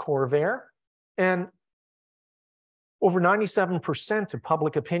 about the core of air. And over 97% of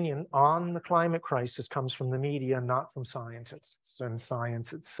public opinion on the climate crisis comes from the media, not from scientists and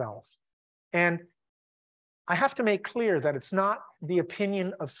science itself. And I have to make clear that it's not the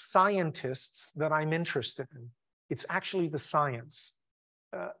opinion of scientists that I'm interested in. It's actually the science.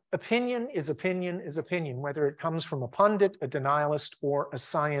 Opinion is opinion is opinion, whether it comes from a pundit, a denialist, or a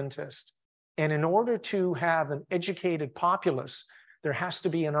scientist. And in order to have an educated populace, there has to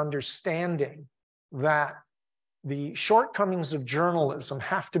be an understanding that the shortcomings of journalism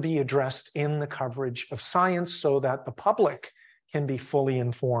have to be addressed in the coverage of science so that the public can be fully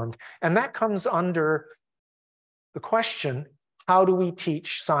informed. And that comes under the question, how do we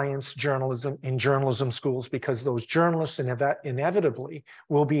teach science journalism in journalism schools? Because those journalists inevitably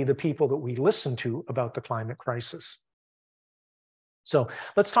will be the people that we listen to about the climate crisis. So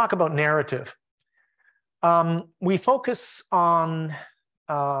let's talk about narrative. We focus on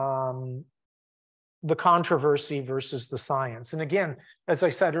the controversy versus the science. And again, as I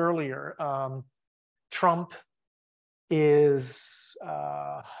said earlier, Trump is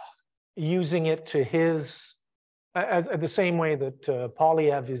using it to his, as the same way that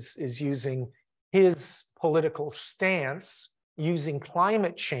Poilievre is using his political stance, using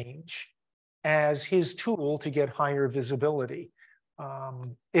climate change as his tool to get higher visibility.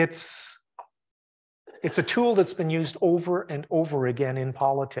 It's a tool that's been used over and over again in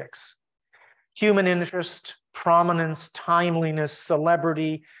politics. Human interest, prominence, timeliness,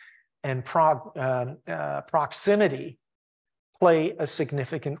 celebrity, and proximity play a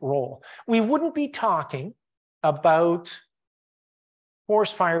significant role. We wouldn't be talking about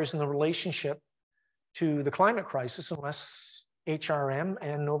forest fires in the relationship to the climate crisis unless HRM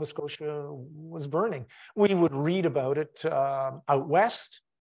and Nova Scotia was burning. We would read about it out west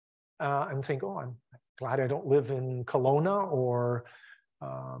and think, oh, I'm glad I don't live in Kelowna or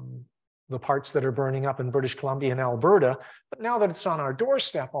the parts that are burning up in British Columbia and Alberta. But now that it's on our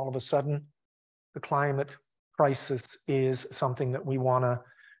doorstep, all of a sudden, the climate crisis is something that we want to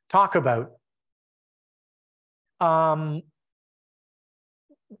talk about. The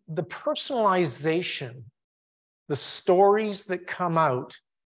personalization, the stories that come out,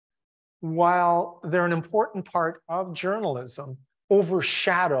 while they're an important part of journalism,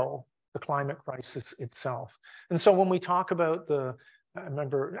 overshadow the climate crisis itself. And so when we talk about I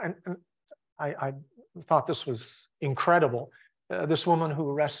remember, and I thought this was incredible, this woman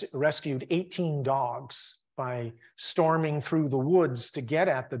who rescued 18 dogs by storming through the woods to get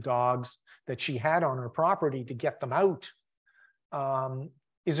at the dogs that she had on her property to get them out,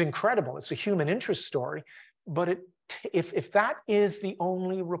 is incredible. It's a human interest story, but if that is the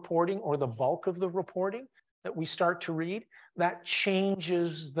only reporting or the bulk of the reporting that we start to read, that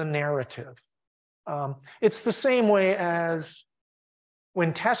changes the narrative. It's the same way as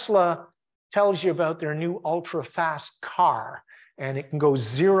when Tesla tells you about their new ultra-fast car, and it can go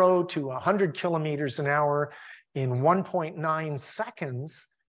 0 to 100 kilometers an hour in 1.9 seconds,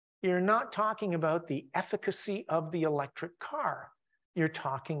 you're not talking about the efficacy of the electric car. You're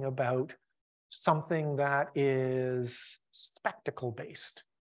talking about something that is spectacle-based.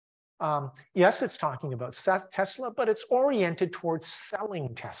 Yes, it's talking about Tesla, but it's oriented towards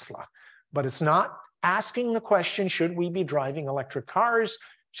selling Tesla. But it's not asking the question, should we be driving electric cars?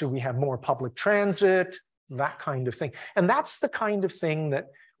 Should we have more public transit? That kind of thing. And that's the kind of thing that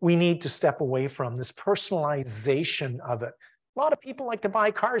we need to step away from, this personalization of it. A lot of people like to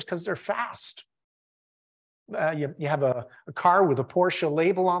buy cars because they're fast. You have a car with a Porsche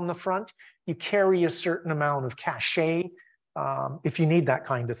label on the front. You carry a certain amount of cachet if you need that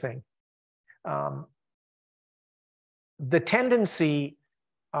kind of thing. The tendency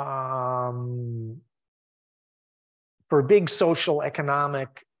for big social,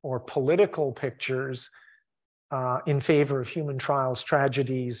 economic, or political pictures in favor of human trials,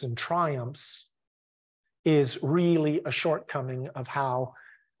 tragedies, and triumphs is really a shortcoming of how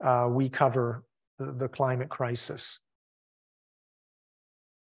we cover the climate crisis.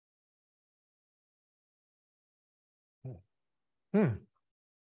 There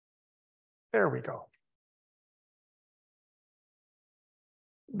we go.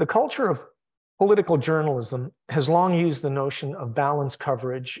 The culture of political journalism has long used the notion of balanced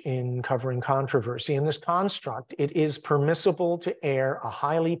coverage in covering controversy. In this construct, it is permissible to air a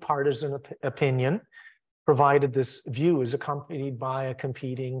highly partisan opinion, provided this view is accompanied by a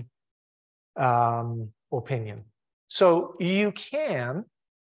competing opinion. So you can,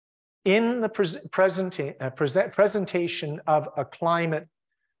 in the presentation of a climate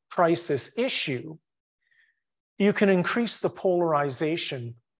crisis issue, you can increase the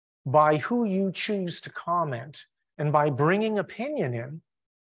polarization by who you choose to comment. And by bringing opinion in,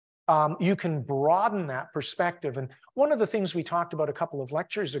 you can broaden that perspective. And one of the things we talked about a couple of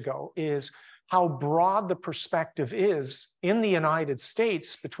lectures ago is how broad the perspective is in the United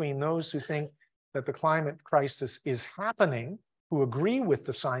States between those who think that the climate crisis is happening, who agree with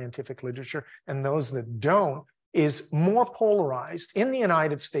the scientific literature, and those that don't, is more polarized in the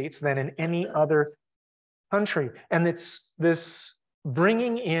United States than in any other country. And it's this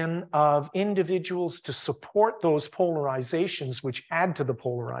bringing in of individuals to support those polarizations, which add to the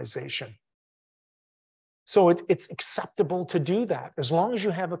polarization. So it's acceptable to do that as long as you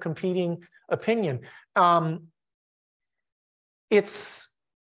have a competing opinion. It's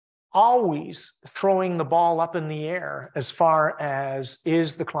always throwing the ball up in the air as far as,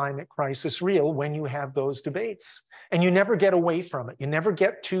 is the climate crisis real, when you have those debates. And you never get away from it. You never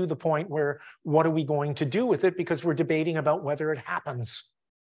get to the point where, what are we going to do with it? Because we're debating about whether it happens.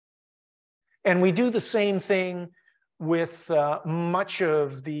 And we do the same thing with much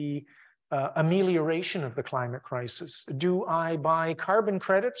of the amelioration of the climate crisis. Do I buy carbon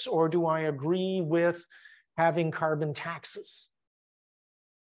credits, or do I agree with having carbon taxes?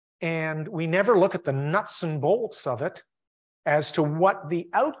 And we never look at the nuts and bolts of it as to what the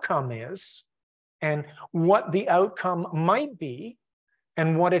outcome is and what the outcome might be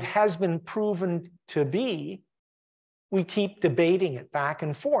and what it has been proven to be. We keep debating it back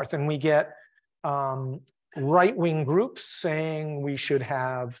and forth, and we get right-wing groups saying we should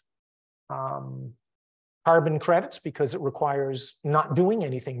have carbon credits because it requires not doing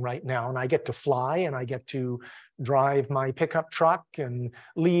anything right now. And I get to fly, and I get to drive my pickup truck and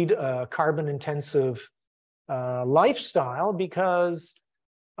lead a carbon-intensive lifestyle because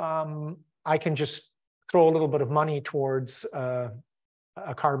I can just throw a little bit of money towards a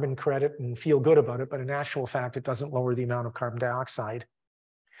carbon credit and feel good about it. But in actual fact, it doesn't lower the amount of carbon dioxide.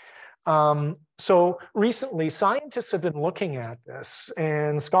 So recently, scientists have been looking at this,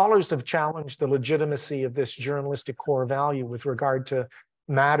 and scholars have challenged the legitimacy of this journalistic core value with regard to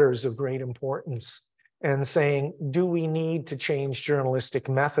matters of great importance, and saying, do we need to change journalistic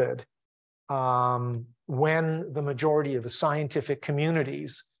method when the majority of the scientific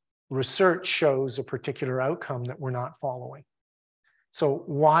community's research shows a particular outcome that we're not following? So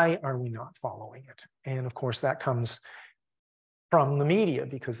why are we not following it? And of course, that comes from the media,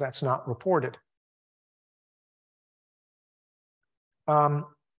 because that's not reported. The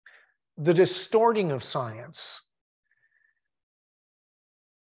distorting of science.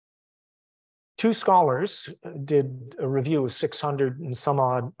 Two scholars did a review of 600 and some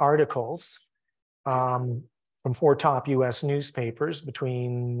odd articles from 4 top US newspapers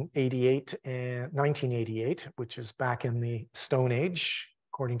between 1988, which is back in the Stone Age,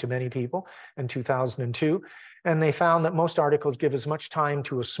 according to many people, and 2002. And they found that most articles give as much time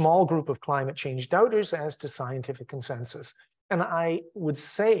to a small group of climate change doubters as to scientific consensus. And I would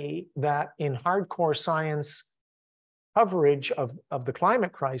say that in hardcore science coverage of the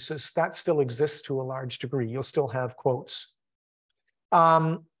climate crisis, that still exists to a large degree. You'll still have quotes.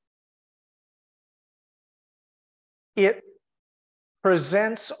 It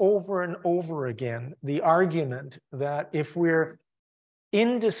presents over and over again the argument that if we're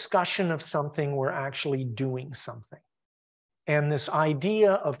in discussion of something, we're actually doing something. And this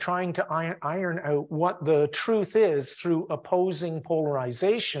idea of trying to iron out what the truth is through opposing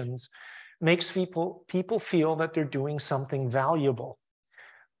polarizations makes people feel that they're doing something valuable.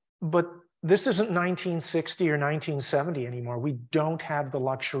 But this isn't 1960 or 1970 anymore. We don't have the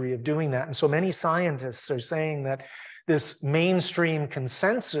luxury of doing that. And so many scientists are saying that this mainstream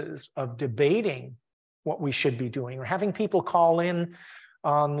consensus of debating what we should be doing, or having people call in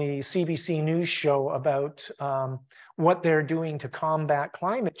on the CBC News show about what they're doing to combat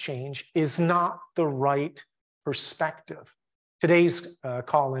climate change, is not the right perspective. Today's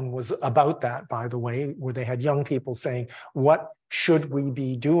call-in was about that, by the way, where they had young people saying, what should we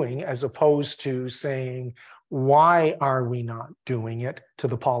be doing, as opposed to saying, why are we not doing it, to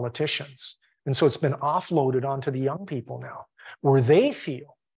the politicians. And so it's been offloaded onto the young people now, where they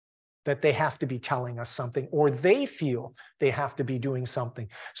feel that they have to be telling us something, or they feel they have to be doing something.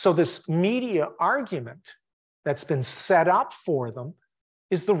 So this media argument that's been set up for them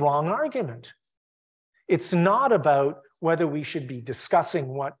is the wrong argument. It's not about whether we should be discussing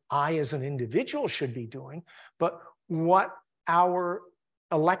what I as an individual should be doing, but what our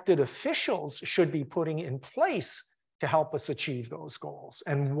elected officials should be putting in place to help us achieve those goals.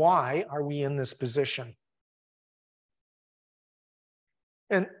 And why are we in this position?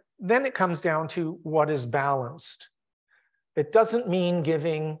 And then it comes down to what is balanced. It doesn't mean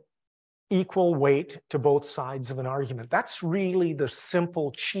giving equal weight to both sides of an argument. That's really the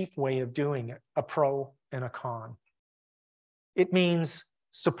simple, cheap way of doing it, a pro and a con. It means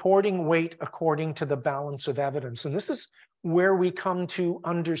supporting weight according to the balance of evidence. And this is where we come to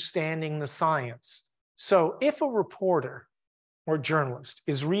understanding the science. So if a reporter or journalist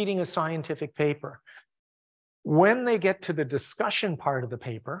is reading a scientific paper, when they get to the discussion part of the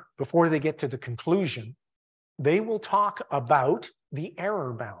paper, before they get to the conclusion, they will talk about the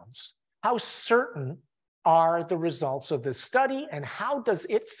error bounds. How certain are the results of this study, and how does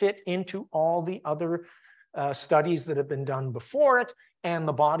it fit into all the other studies that have been done before it and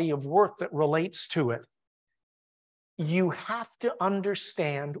the body of work that relates to it? You have to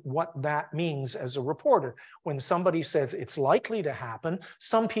understand what that means as a reporter. When somebody says it's likely to happen,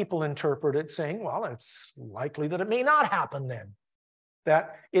 some people interpret it saying, well, it's likely that it may not happen then,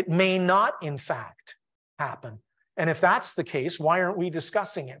 that it may not, in fact, happen. And if that's the case, why aren't we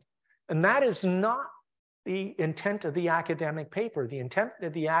discussing it? And that is not the intent of the academic paper. The intent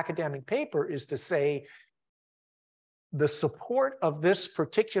of the academic paper is to say, the support of this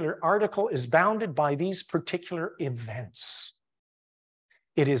particular article is bounded by these particular events.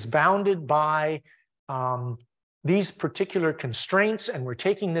 It is bounded by these particular constraints, and we're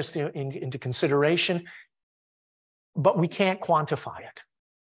taking this into consideration, but we can't quantify it.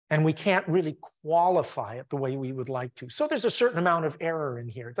 And we can't really qualify it the way we would like to. So there's a certain amount of error in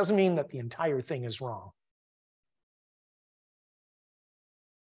here. It doesn't mean that the entire thing is wrong.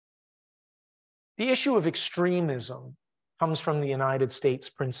 The issue of extremism comes from the United States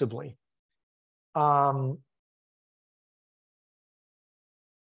principally.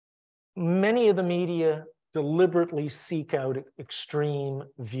 Many of the media deliberately seek out extreme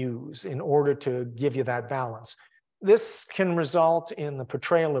views in order to give you that balance. This can result in the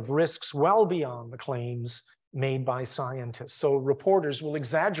portrayal of risks well beyond the claims made by scientists. So reporters will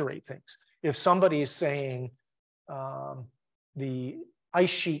exaggerate things. If somebody is saying the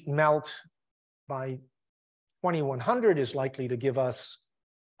ice sheet melt by 2100 is likely to give us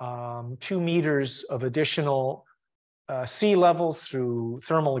 2 meters of additional sea levels through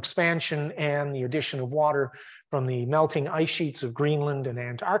thermal expansion and the addition of water from the melting ice sheets of Greenland and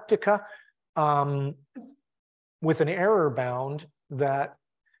Antarctica, with an error bound that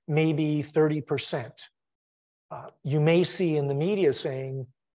may be 30%. You may see in the media saying,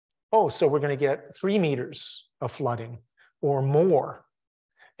 oh, so we're going to get 3 meters of flooding or more.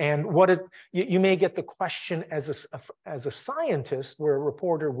 And you may get the question as a scientist, where a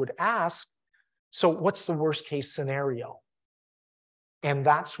reporter would ask, so what's the worst case scenario? And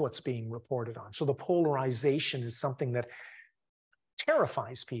that's what's being reported on. So the polarization is something that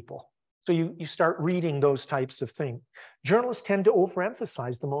terrifies people. So you start reading those types of things. Journalists tend to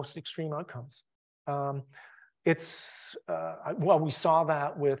overemphasize the most extreme outcomes. Well, we saw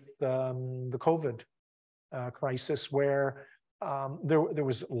that with the COVID crisis, where there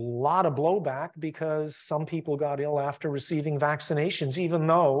was a lot of blowback because some people got ill after receiving vaccinations, even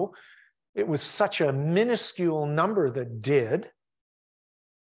though it was such a minuscule number that did.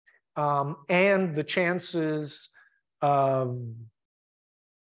 And the chances of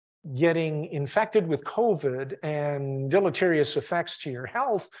getting infected with COVID and deleterious effects to your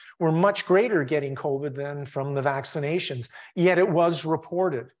health were much greater getting COVID than from the vaccinations. Yet it was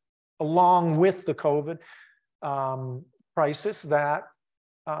reported along with the COVID crisis that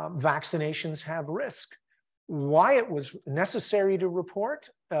vaccinations have risk. Why it was necessary to report,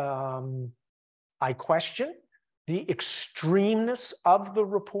 I question. The extremeness of the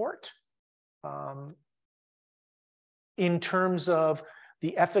report in terms of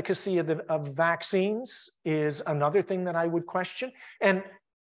the efficacy of vaccines is another thing that I would question. And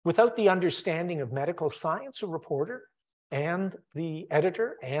without the understanding of medical science, a reporter and the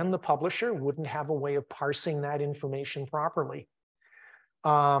editor and the publisher wouldn't have a way of parsing that information properly.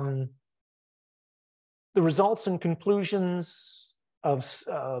 The results and conclusions of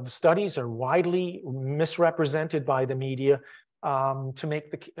studies are widely misrepresented by the media to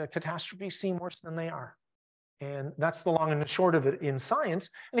make the catastrophe seem worse than they are. And that's the long and the short of it in science.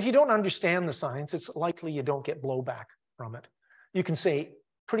 And if you don't understand the science, it's likely you don't get blowback from it. You can say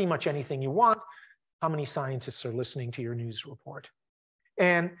pretty much anything you want. How many scientists are listening to your news report?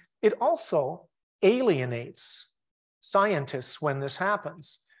 And it also alienates scientists when this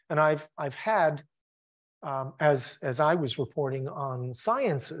happens. And I've had, as I was reporting on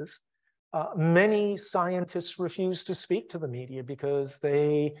sciences, many scientists refuse to speak to the media because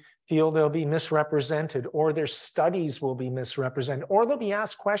they feel they'll be misrepresented, or their studies will be misrepresented, or they'll be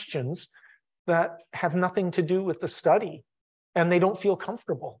asked questions that have nothing to do with the study, and they don't feel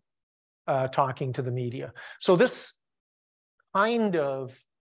comfortable talking to the media. So this kind of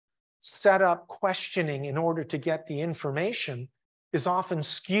set up questioning in order to get the information is often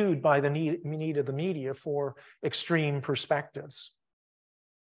skewed by the need of the media for extreme perspectives.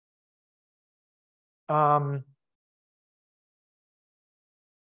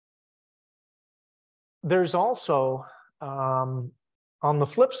 There's also, on the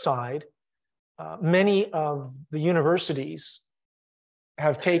flip side, many of the universities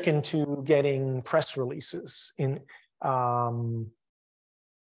have taken to getting press releases and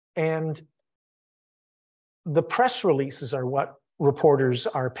the press releases are what reporters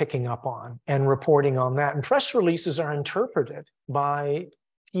are picking up on and reporting on that. And press releases are interpreted by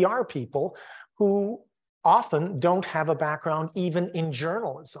PR people who often don't have a background even in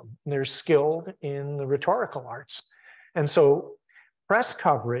journalism. They're skilled in the rhetorical arts. And so press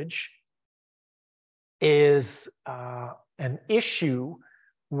coverage is an issue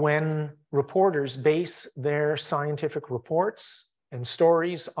when reporters base their scientific reports and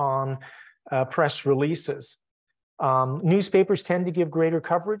stories on press releases. Newspapers tend to give greater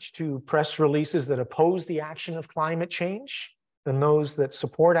coverage to press releases that oppose the action of climate change than those that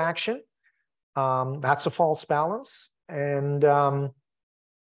support action. That's a false balance. And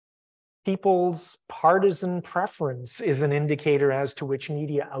people's partisan preference is an indicator as to which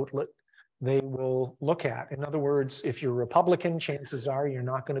media outlet they will look at. In other words, if you're Republican, chances are you're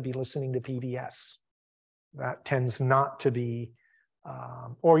not going to be listening to PBS. That tends not to be,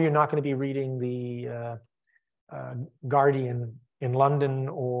 or you're not going to be reading the Guardian in London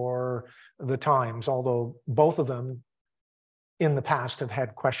or the Times, although both of them in the past have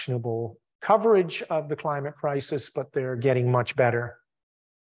had questionable coverage of the climate crisis, but they're getting much better.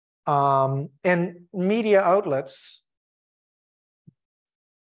 And media outlets,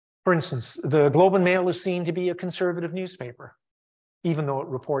 for instance, the Globe and Mail is seen to be a conservative newspaper, even though it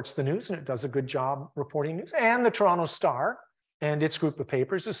reports the news and it does a good job reporting news. And the Toronto Star and its group of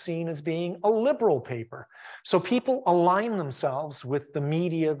papers is seen as being a liberal paper. So people align themselves with the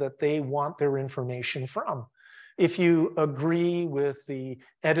media that they want their information from. If you agree with the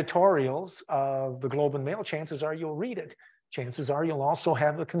editorials of the Globe and Mail, chances are you'll read it. Chances are you'll also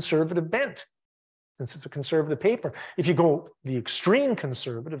have a conservative bent, since it's a conservative paper. If you go the extreme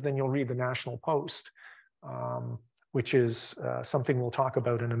conservative, then you'll read the National Post, which is something we'll talk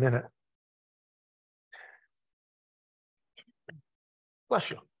about in a minute. Bless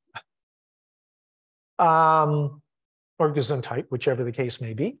you. Or Gesundheit, whichever the case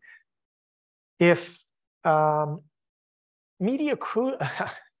may be. If media,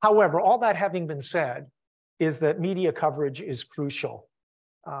 however, all that having been said, is that media coverage is crucial.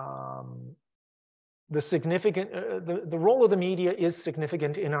 The role of the media is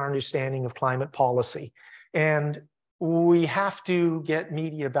significant in our understanding of climate policy. And we have to get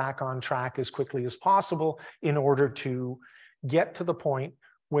media back on track as quickly as possible in order to get to the point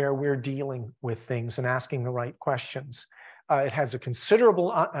where we're dealing with things and asking the right questions. It has a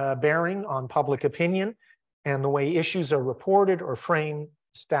considerable bearing on public opinion, and the way issues are reported or framed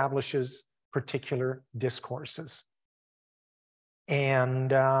establishes particular discourses. And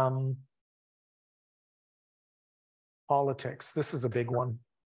politics, this is a big one.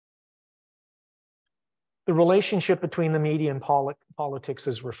 The relationship between the media and politics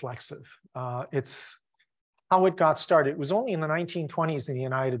is reflexive. It's how it got started. It was only in the 1920s in the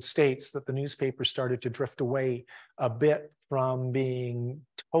United States that the newspaper started to drift away a bit from being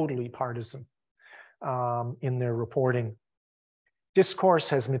totally partisan in their reporting. Discourse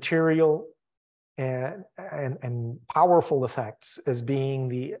has material and powerful effects as being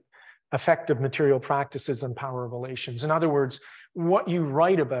the effect of material practices and power relations. In other words, what you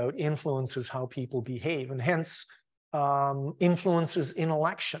write about influences how people behave, and hence influences in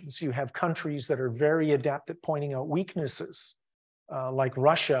elections. You have countries that are very adept at pointing out weaknesses, like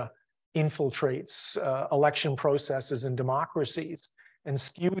Russia infiltrates election processes in democracies and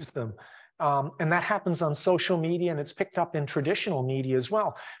skews them. And that happens on social media, and it's picked up in traditional media as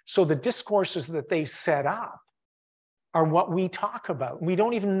well. So the discourses that they set up are what we talk about. We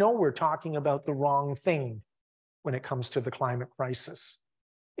don't even know we're talking about the wrong thing when it comes to the climate crisis.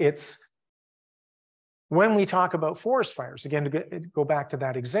 It's when we talk about forest fires, again, to go back to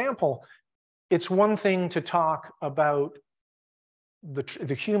that example, it's one thing to talk about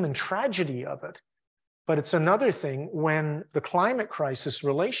the human tragedy of it, but it's another thing when the climate crisis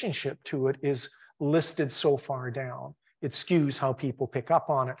relationship to it is listed so far down. It skews how people pick up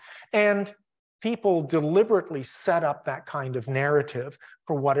on it. And people deliberately set up that kind of narrative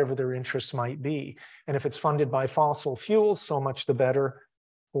for whatever their interests might be. And if it's funded by fossil fuels, so much the better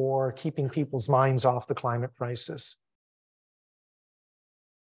for keeping people's minds off the climate crisis.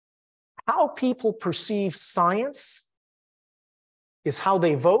 How people perceive science is how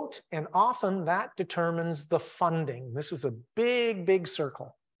they vote, and often that determines the funding. This is a big, big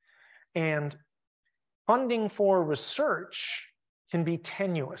circle. And funding for research can be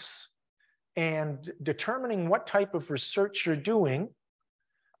tenuous. And determining what type of research you're doing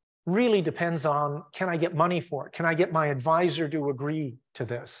really depends on, can I get money for it? Can I get my advisor to agree to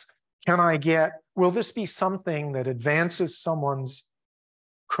this? Will this be something that advances someone's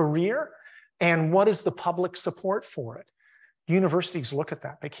career? And what is the public support for it? Universities look at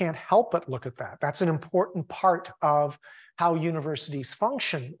that. They can't help but look at that. That's an important part of how universities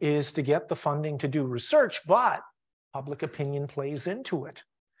function, is to get the funding to do research, but public opinion plays into it.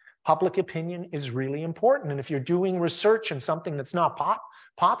 Public opinion is really important. And if you're doing research in something that's not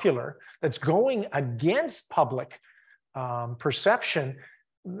popular, that's going against public perception,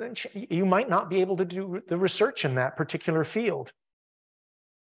 then you might not be able to do the research in that particular field.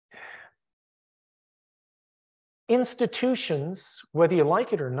 Institutions, whether you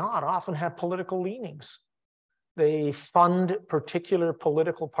like it or not, often have political leanings. They fund particular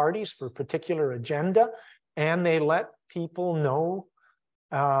political parties for a particular agenda, and they let people know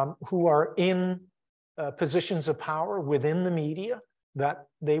who are in positions of power within the media that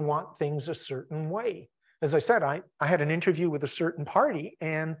they want things a certain way. As I said, I had an interview with a certain party,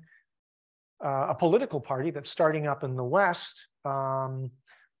 and a political party that's starting up in the West,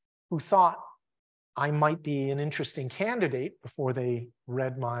 who thought I might be an interesting candidate before they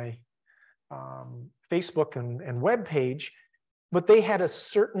read my Facebook and web page, but they had a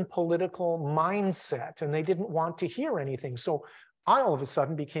certain political mindset and they didn't want to hear anything. So I all of a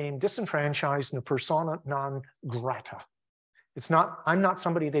sudden became disenfranchised and a persona non grata. I'm not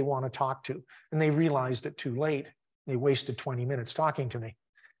somebody they want to talk to. And they realized it too late. They wasted 20 minutes talking to me.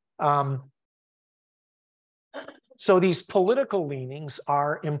 So these political leanings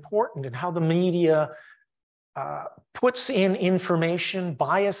are important in how the media puts in information,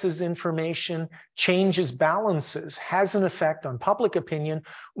 biases information, changes balances, has an effect on public opinion,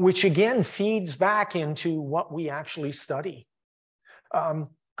 which again feeds back into what we actually study.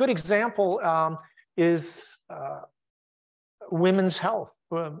 Good example is women's health.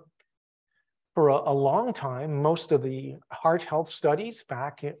 For a long time, most of the heart health studies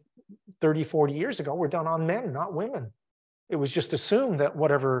back 30, 40 years ago were done on men, not women. It was just assumed that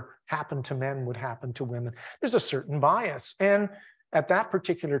whatever happened to men would happen to women. There's a certain bias. And at that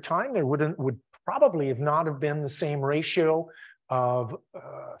particular time, there would probably have not have been the same ratio of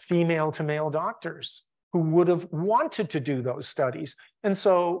female to male doctors who would have wanted to do those studies. And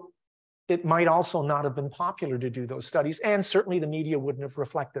so it might also not have been popular to do those studies. And certainly the media wouldn't have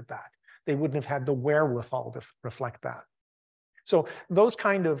reflected that. They wouldn't have had the wherewithal to reflect that. So those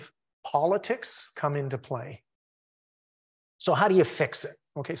kind of politics come into play. So how do you fix it?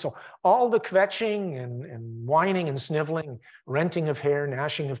 Okay, so all the kvetching and whining and sniveling, renting of hair,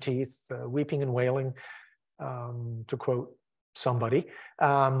 gnashing of teeth, weeping and wailing, to quote somebody.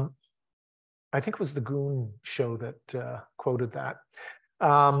 I think it was the Goon show that quoted that,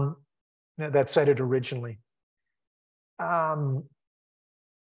 that said it originally.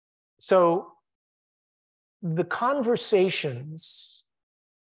 So the conversations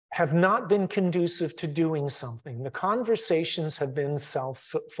have not been conducive to doing something. The conversations have been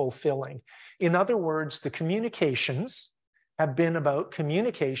self-fulfilling. In other words, the communications have been about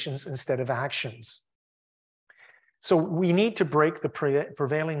communications instead of actions. So we need to break the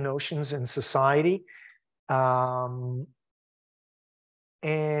prevailing notions in society and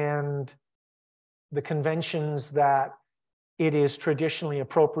the conventions that it is traditionally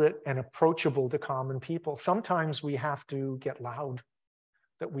appropriate and approachable to common people. Sometimes we have to get loud,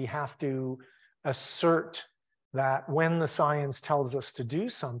 that we have to assert that when the science tells us to do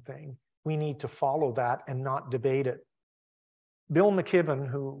something, we need to follow that and not debate it. Bill McKibben,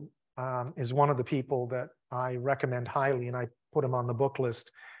 who is one of the people that I recommend highly, and I put him on the book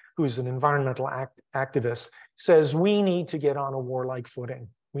list, who's an environmental activist, says we need to get on a warlike footing.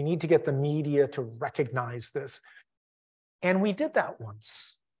 We need to get the media to recognize this. And we did that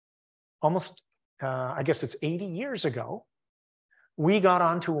once, almost, I guess it's 80 years ago. We got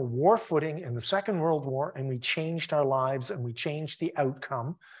onto a war footing in the Second World War, and we changed our lives, and we changed the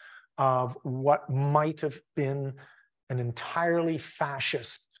outcome of what might have been an entirely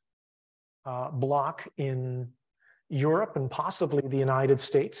fascist bloc in Europe and possibly the United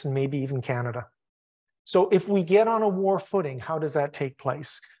States and maybe even Canada. So if we get on a war footing, how does that take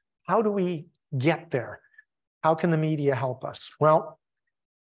place? How do we get there? How can the media help us? Well,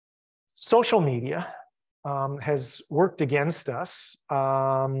 social media has worked against us.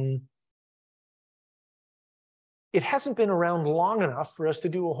 It hasn't been around long enough for us to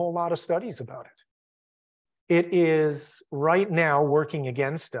do a whole lot of studies about it. It is right now working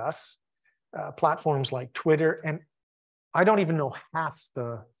against us. Platforms like Twitter, and I don't even know half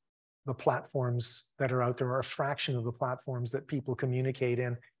the platforms that are out there, or a fraction of the platforms that people communicate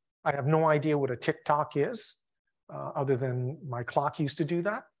in. I have no idea what a TikTok is, other than my clock used to do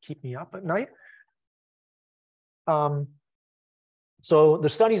that, keep me up at night. So the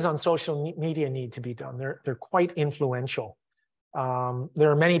studies on social media need to be done. They're quite influential. There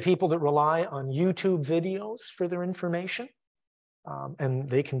are many people that rely on YouTube videos for their information, and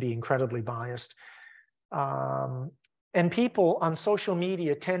they can be incredibly biased. And people on social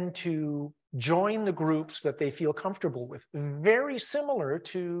media tend to join the groups that they feel comfortable with, very similar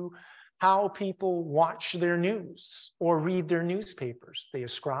to how people watch their news or read their newspapers. They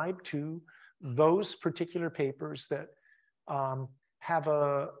ascribe to those particular papers that have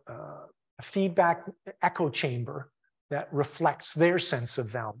a feedback echo chamber that reflects their sense of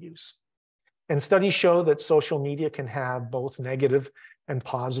values. And studies show that social media can have both negative and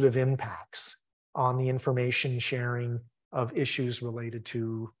positive impacts on the information sharing of issues related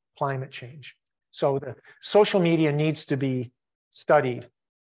to climate change. So the social media needs to be studied.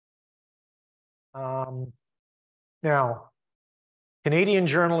 Now, Canadian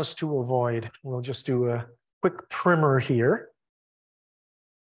journalists to avoid. We'll just do a quick primer here.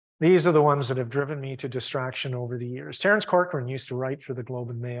 These are the ones that have driven me to distraction over the years. Terence Corcoran used to write for the Globe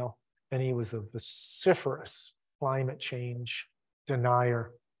and Mail, and he was a vociferous climate change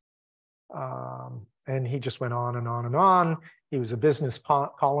denier. And he just went on and on and on. He was a business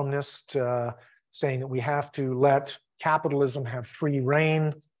columnist saying that we have to let capitalism have free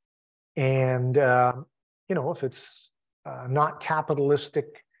rein. And, you know, if it's not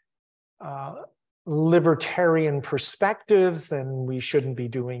capitalistic, libertarian perspectives, then we shouldn't be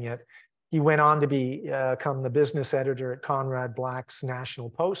doing it. He went on to become the business editor at Conrad Black's National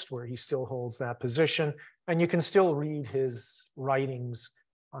Post, where he still holds that position. And you can still read his writings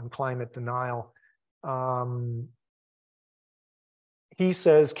on climate denial. He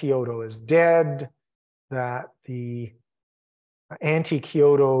says Kyoto is dead, that the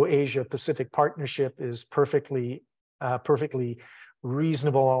anti-Kyoto Asia-Pacific Partnership is perfectly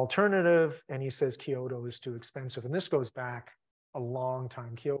reasonable alternative, and he says Kyoto is too expensive. And this goes back a long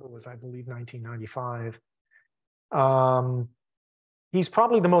time. Kyoto was, I believe, 1995. He's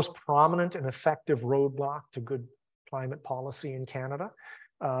probably the most prominent and effective roadblock to good climate policy in Canada.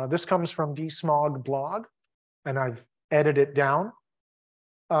 This comes from DSmog blog, and I've edited it down.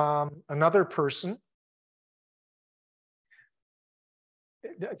 Another person.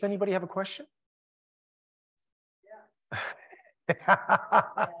 Does anybody have a question?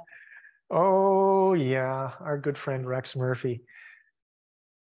 Yeah. Oh, yeah, our good friend Rex Murphy.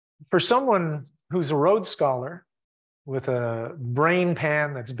 For someone who's a Rhodes Scholar with a brain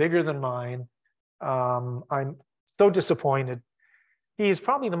pan that's bigger than mine, I'm so disappointed. He is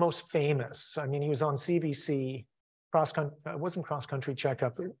probably the most famous. I mean, he was on CBC, it wasn't Cross Country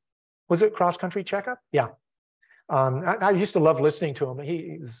Checkup. Was it Cross Country Checkup? Yeah. I used to love listening to him.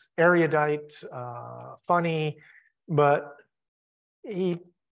 He's erudite, funny, but he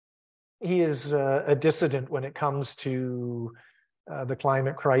is a dissident when it comes to the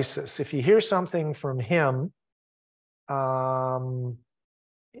climate crisis. If you hear something from him,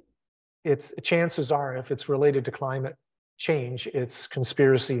 it's chances are, if it's related to climate change, it's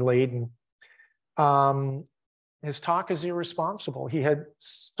conspiracy laden. His talk is irresponsible. He had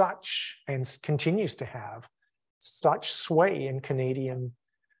such, and continues to have, such sway in Canadian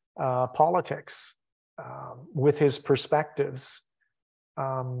politics with his perspectives.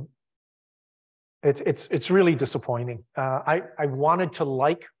 It's really disappointing. I wanted to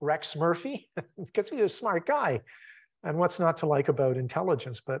like Rex Murphy because he's a smart guy, and what's not to like about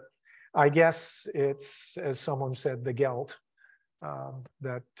intelligence? But I guess it's, as someone said, the guilt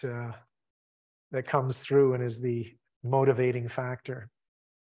that comes through and is the motivating factor.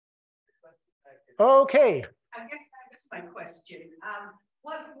 Okay. I guess my question.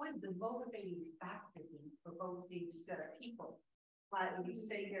 What would the motivating factor be for both these people? You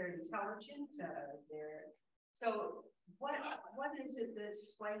say they're intelligent. So what is it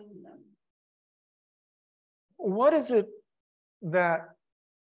that's swaying them? What is it that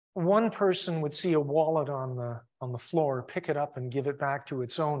one person would see a wallet on the floor, pick it up and give it back to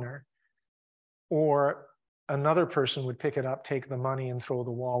its owner, or another person would pick it up, take the money and throw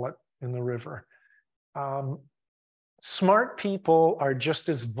the wallet in the river? Smart people are just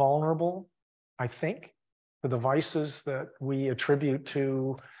as vulnerable, I think, to the vices that we attribute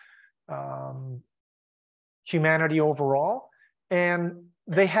to humanity overall. And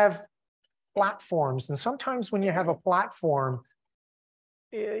they have platforms. And sometimes when you have a platform,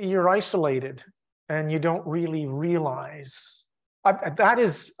 you're isolated and you don't really realize. That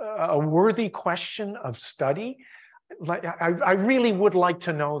is a worthy question of study. Like, I really would like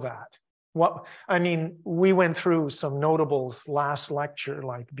to know that. I mean, we went through some notables last lecture,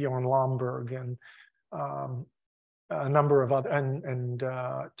 like Bjorn Lomborg and a number of other, and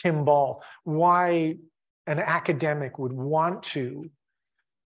Tim Ball. Why an academic would want to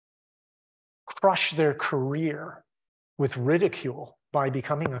crush their career with ridicule by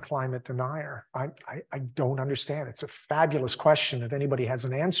becoming a climate denier. I don't understand. It's a fabulous question. If anybody has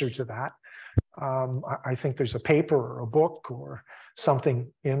an answer to that, I think there's a paper or a book or something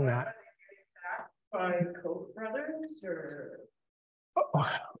in that. By Koch brothers, or?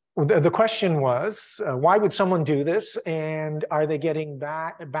 The question was, why would someone do this? And are they getting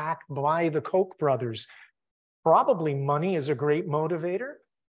back by the Koch brothers? Probably money is a great motivator.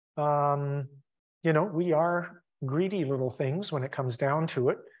 You know, we are greedy little things when it comes down to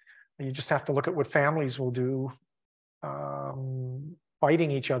it. You just have to look at what families will do,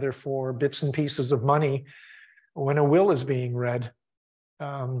 fighting each other for bits and pieces of money when a will is being read.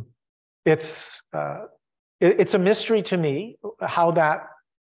 It's a mystery to me how that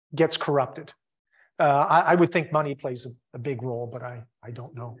gets corrupted. I would think money plays a big role, but I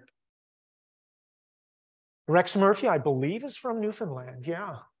don't know. Rex Murphy, I believe, is from Newfoundland.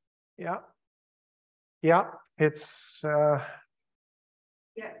 Yeah. It's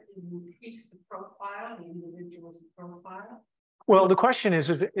increase the profile, the individual's profile. Well, the question is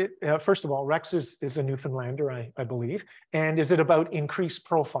it first of all, Rex is a Newfoundlander, I believe, and is it about increased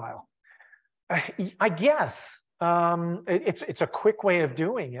profile? I guess it's a quick way of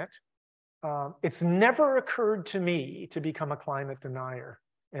doing it. It's never occurred to me to become a climate denier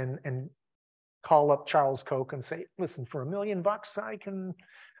and call up Charles Koch and say, listen, for $1 million,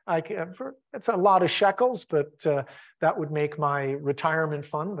 it's a lot of shekels, but that would make my retirement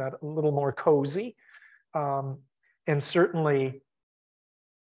fund that a little more cozy. And certainly,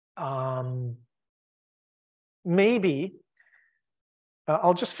 maybe,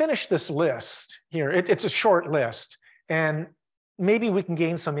 I'll just finish this list here. It's a short list, and maybe we can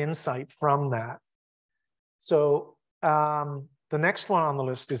gain some insight from that. So the next one on the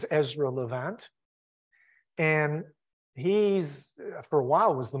list is Ezra Levant. And he's, for a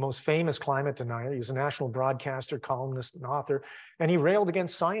while, was the most famous climate denier. He was a national broadcaster, columnist, and author, and he railed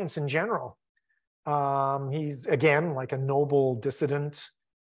against science in general. He's, again, like a noble dissident,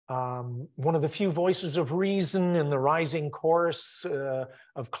 one of the few voices of reason in the rising chorus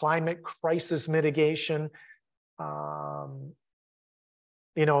of climate crisis mitigation. You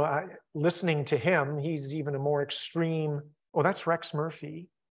know, listening to him, he's even a more extreme. Oh, that's Rex Murphy.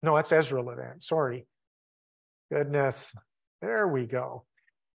 No, that's Ezra Levant. Sorry. Goodness. There we go.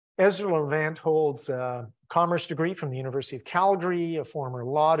 Ezra Levant holds a commerce degree from the University of Calgary, a former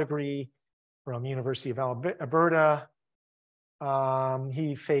law degree from University of Alberta.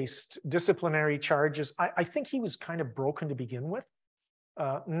 He faced disciplinary charges. I think he was kind of broken to begin with.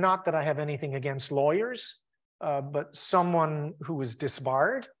 Not that I have anything against lawyers, but someone who was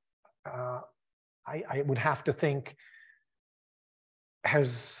disbarred, I would have to think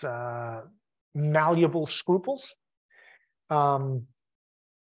has malleable scruples.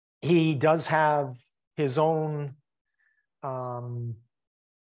 He does have his own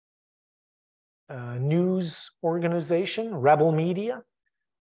news organization, Rebel Media,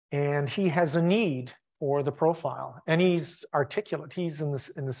 and he has a need for the profile. And he's articulate. He's in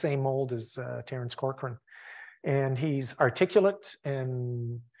the same mold as Terence Corcoran, and he's articulate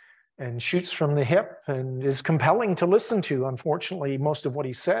and shoots from the hip and is compelling to listen to. Unfortunately, most of what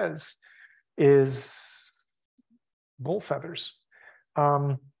he says is bull feathers.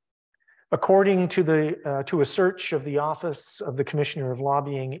 According to a search of the Office of the Commissioner of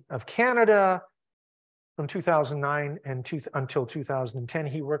Lobbying of Canada, from 2009 until 2010,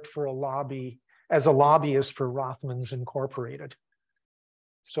 he worked for as a lobbyist for Rothmans Incorporated.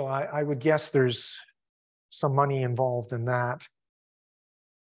 So I would guess there's some money involved in that.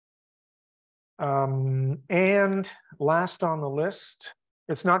 And last on the list,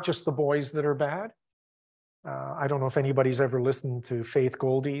 it's not just the boys that are bad. I don't know if anybody's ever listened to Faith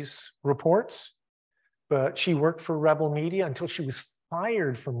Goldie's reports, but she worked for Rebel Media until she was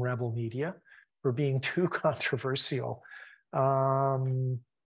fired from Rebel Media for being too controversial.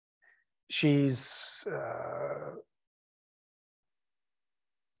 She's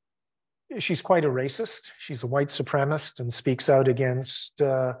quite a racist. She's a white supremacist and speaks out against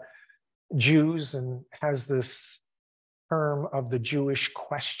Jews and has this term of the Jewish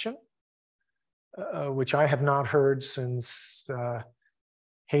question, which I have not heard since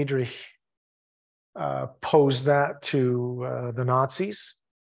Heydrich posed that to the Nazis,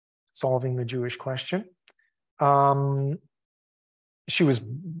 solving the Jewish question. She was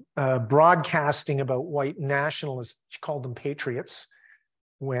broadcasting about white nationalists, she called them patriots,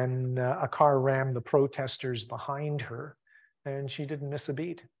 when a car rammed the protesters behind her, and she didn't miss a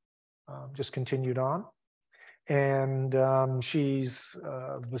beat, just continued on. And she's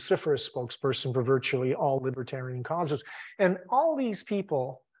a vociferous spokesperson for virtually all libertarian causes. And all these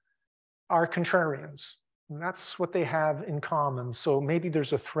people are contrarians. And that's what they have in common. So maybe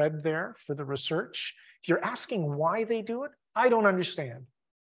there's a thread there for the research. If you're asking why they do it, I don't understand.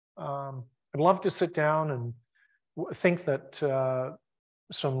 I'd love to sit down and think that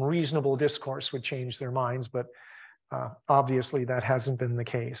some reasonable discourse would change their minds, but obviously that hasn't been the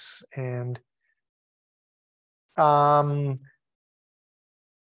case. And I'll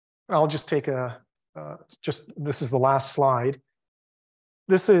just take this is the last slide.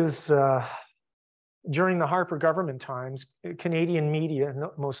 This is during the Harper government times, Canadian media,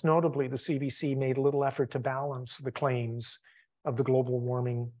 most notably the CBC, made little effort to balance the claims of the global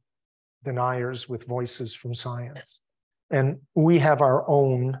warming deniers with voices from science. And we have our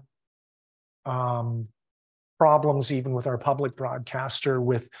own problems even with our public broadcaster,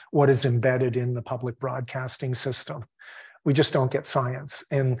 with what is embedded in the public broadcasting system. We just don't get science.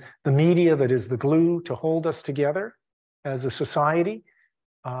 And the media that is the glue to hold us together as a society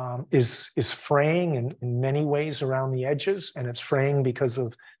is fraying in many ways around the edges, and it's fraying because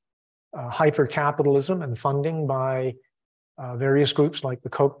of hyper-capitalism and funding by various groups like the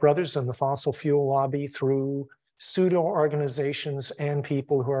Koch brothers and the fossil fuel lobby, through pseudo-organizations and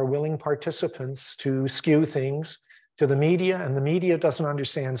people who are willing participants to skew things to the media. And the media doesn't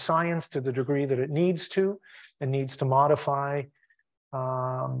understand science to the degree that it needs to, and needs to modify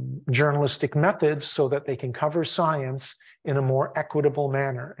journalistic methods so that they can cover science in a more equitable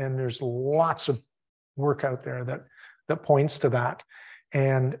manner. And there's lots of work out there that points to that.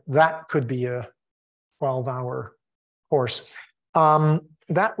 And that could be a 12-hour course.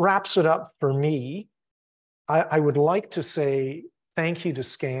 That wraps it up for me. I would like to say thank you to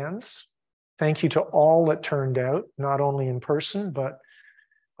SCANS. Thank you to all that turned out, not only in person, but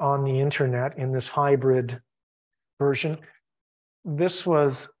on the internet in this hybrid version. This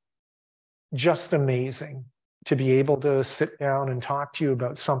was just amazing to be able to sit down and talk to you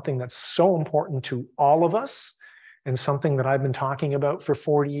about something that's so important to all of us, and something that I've been talking about for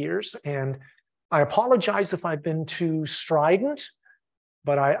 40 years. And I apologize if I've been too strident,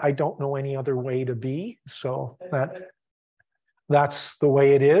 but I don't know any other way to be. So that's the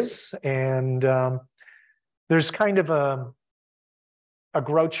way it is. And there's kind of a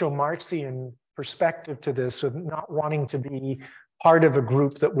Groucho Marxian perspective to this, of not wanting to be part of a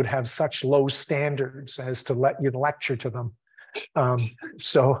group that would have such low standards as to let you lecture to them.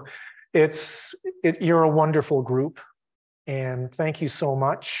 So you're a wonderful group, and thank you so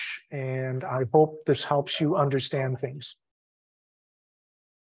much. And I hope this helps you understand things.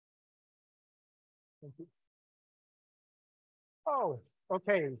 Thank you. Oh,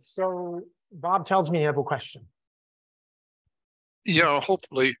 okay. So Bob tells me you have a question. Yeah,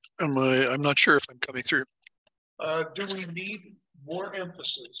 hopefully. I'm not sure if I'm coming through. Do we need more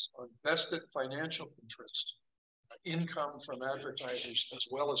emphasis on vested financial interest income from advertisers as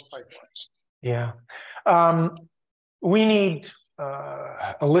well as pipelines. Yeah. We need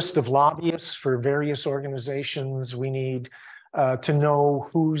a list of lobbyists for various organizations. We need to know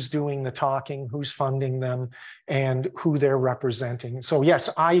who's doing the talking, who's funding them, and who they're representing. So yes,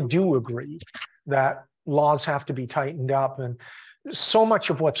 I do agree that laws have to be tightened up, and so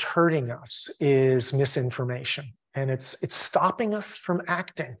much of what's hurting us is misinformation, and it's stopping us from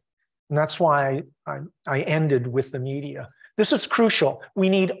acting. And that's why I ended with the media. This is crucial. We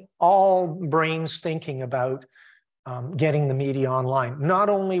need all brains thinking about getting the media online, not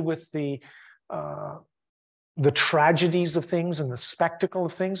only with the tragedies of things and the spectacle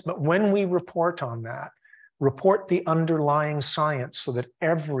of things, but when we report on that, report the underlying science so that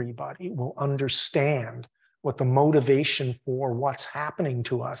everybody will understand what the motivation for what's happening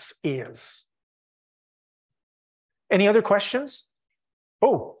to us is. Any other questions?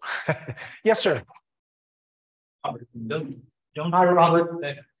 Oh, yes, sir. Don't Hi,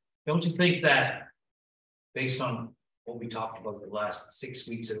 Robert. Don't you think that, based on what we talked about the last 6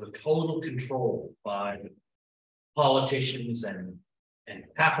 weeks, of a total control by politicians and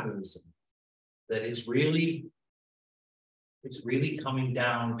capitalism, that it's really coming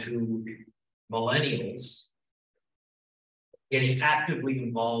down to millennials getting actively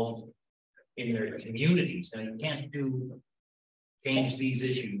involved in their communities? Now, you can't change these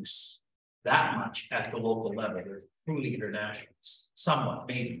issues that much at the local level. They're truly international, somewhat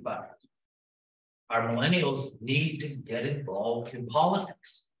maybe, but our millennials need to get involved in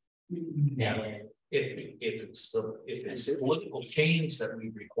politics. Now, if it's political change that we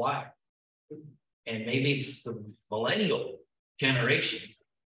require, and maybe it's the millennial generation,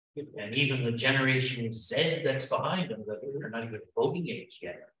 and even the generation Z that's behind them, that are not even voting age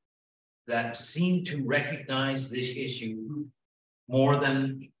yet, that seem to recognize this issue more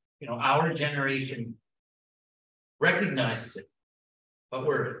than our generation recognizes it, but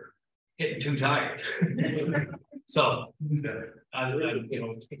we're getting too tired. So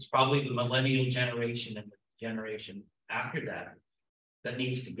it's probably the millennial generation and the generation after that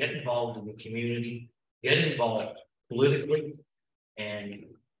needs to get involved in the community, get involved politically, and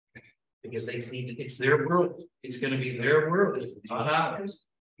because they need to, it's their world. It's going to be their world. It's not ours.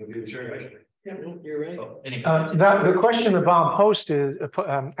 Yeah, you're right. So, anyway, the question that Bob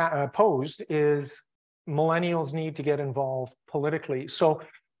posed is millennials need to get involved politically. So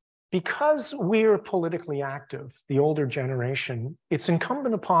because we're politically active, the older generation, it's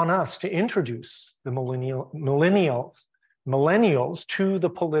incumbent upon us to introduce the millennials to the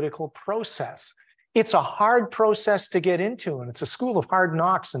political process. It's a hard process to get into, and it's a school of hard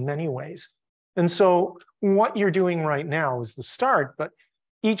knocks in many ways. And so what you're doing right now is the start, but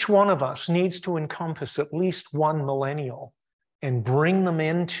each one of us needs to encompass at least one millennial and bring them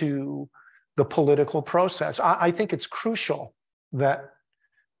into the political process. I think it's crucial that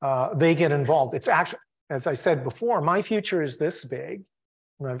they get involved. It's actually, as I said before, my future is this big,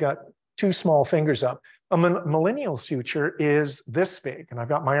 and I've got two small fingers up. A millennial's future is this big, and I've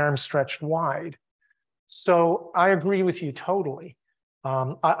got my arms stretched wide. So I agree with you totally.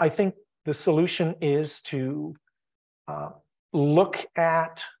 I think the solution is to look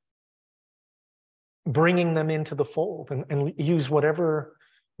at bringing them into the fold and use whatever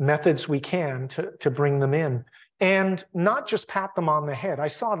methods we can to bring them in, and not just pat them on the head. I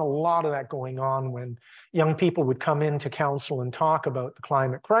saw a lot of that going on when young people would come into council and talk about the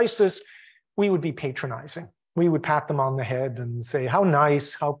climate crisis. We would be patronizing. We would pat them on the head and say, how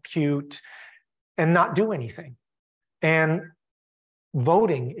nice, how cute, and not do anything. And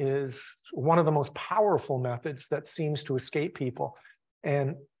voting is one of the most powerful methods that seems to escape people.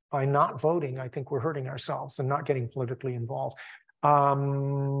 And by not voting, I think we're hurting ourselves and not getting politically involved.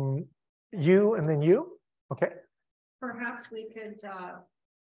 You and then you, okay. Perhaps we could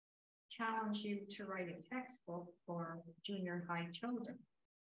challenge you to write a textbook for junior high children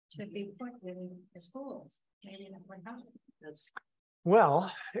to be put in the schools. Maybe that would help.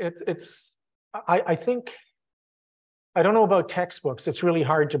 Well, I think, I don't know about textbooks. It's really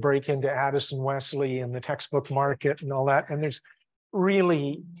hard to break into Addison Wesley and the textbook market and all that. And there's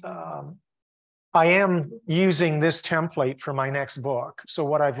really, I am using this template for my next book. So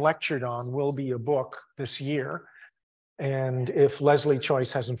what I've lectured on will be a book this year. And if Leslie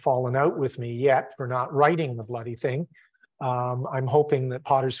Choice hasn't fallen out with me yet for not writing the bloody thing, I'm hoping that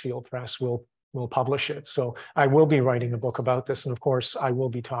Pottersfield Press will publish it. So I will be writing a book about this. And of course, I will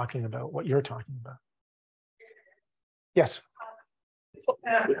be talking about what you're talking about. Yes.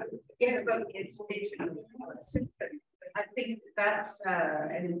 Again, about the education. I think that's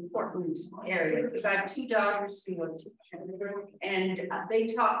an important area because I have two daughters who are teachers, and they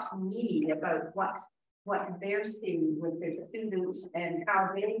talk to me about what what they're seeing with their students and how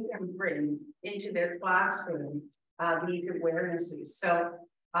they can bring into their classroom these awarenesses. So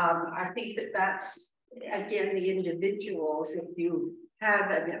I think that that's, again, the individuals, if you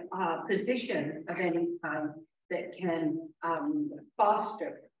have a position of any kind that can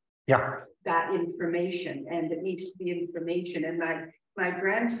foster that information, and it needs to be information. And my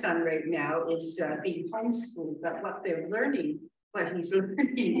grandson right now is being homeschooled, but what he's learning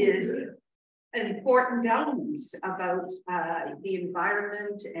is important elements about the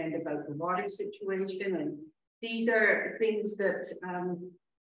environment and about the water situation. And these are things that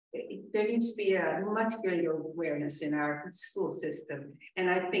there needs to be a much greater awareness in our school system. And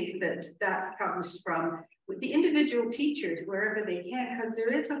I think that comes from the individual teachers, wherever they can, because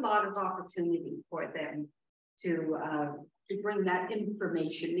there is a lot of opportunity for them to bring that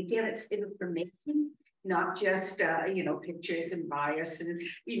information. Again, it's information, not just, pictures and bias and,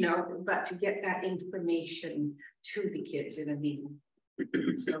 but to get that information to the kids in a meeting.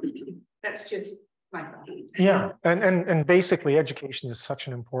 So that's just my thought. Yeah, and basically education is such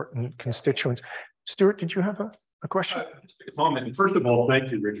an important constituent. Stuart, did you have a question? A comment. First of all,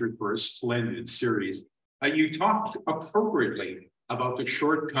 thank you, Richard, for a splendid series. You talked appropriately about the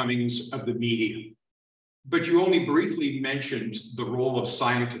shortcomings of the media, but you only briefly mentioned the role of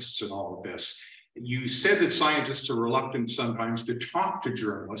scientists in all of this. You said that scientists are reluctant sometimes to talk to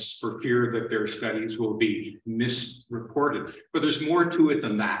journalists for fear that their studies will be misreported, but there's more to it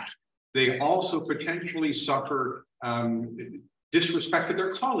than that. They also potentially suffer disrespect to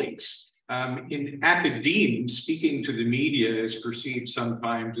their colleagues. In academia, speaking to the media is perceived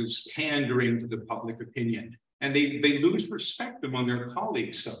sometimes as pandering to the public opinion, and they lose respect among their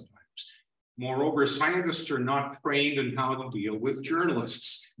colleagues sometimes. Moreover, scientists are not trained in how to deal with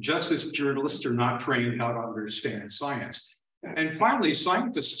journalists, just as journalists are not trained how to understand science. And finally,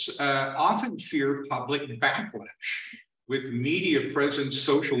 scientists often fear public backlash. With media presence,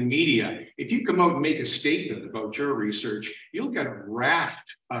 social media, if you come out and make a statement about your research, you'll get a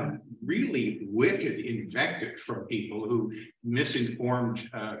raft of really wicked invective from people who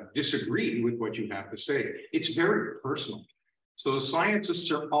disagree with what you have to say. It's very personal. So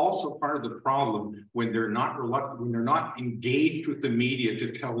scientists are also part of the problem when they're not engaged with the media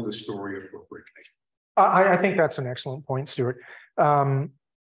to tell the story appropriately. I think that's an excellent point, Stuart.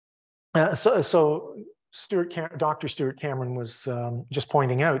 Dr. Stuart Cameron was just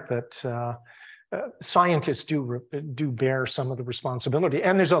pointing out that scientists do bear some of the responsibility.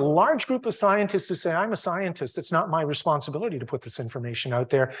 And there's a large group of scientists who say, I'm a scientist. It's not my responsibility to put this information out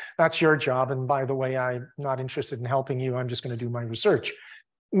there. That's your job. And by the way, I'm not interested in helping you. I'm just going to do my research.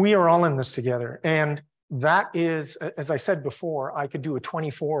 We are all in this together. And that is, as I said before, I could do a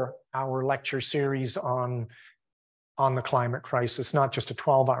 24-hour lecture series on the climate crisis, not just a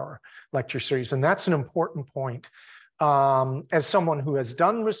 12-hour lecture series. And that's an important point. As someone who has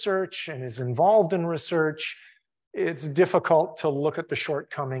done research and is involved in research, it's difficult to look at the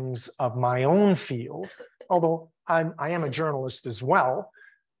shortcomings of my own field, although I am a journalist as well.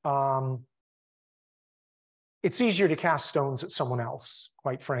 It's easier to cast stones at someone else,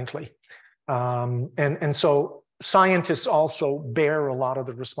 quite frankly. And so scientists also bear a lot of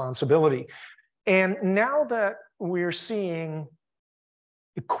the responsibility. And now that we're seeing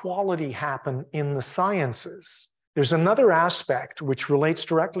equality happen in the sciences, there's another aspect which relates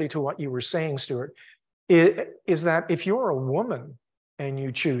directly to what you were saying, Stuart, is that if you're a woman and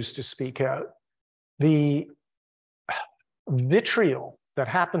you choose to speak out, the vitriol that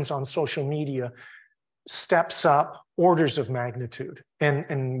happens on social media steps up orders of magnitude,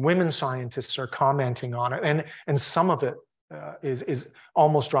 and women scientists are commenting on it, and some of it is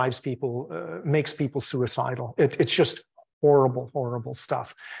almost drives people, makes people suicidal. It's just horrible, horrible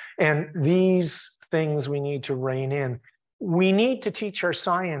stuff. And these things we need to rein in. We need to teach our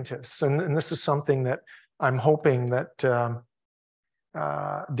scientists, and this is something that I'm hoping that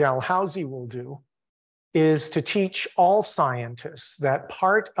Dalhousie will do, is to teach all scientists that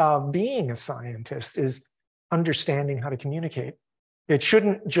part of being a scientist is understanding how to communicate. It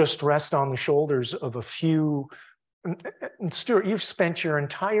shouldn't just rest on the shoulders of a few. And Stuart, you've spent your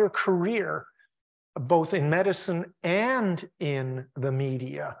entire career both in medicine and in the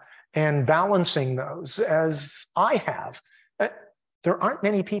media, and balancing those, as I have. There aren't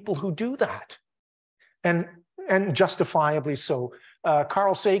many people who do that, and justifiably so.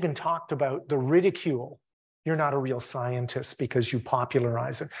 Carl Sagan talked about the ridicule. You're not a real scientist because you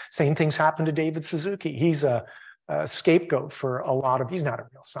popularize it. Same things happen to David Suzuki. He's a scapegoat for a lot of, he's not a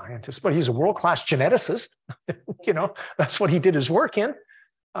real scientist, but he's a world-class geneticist. That's what he did his work in.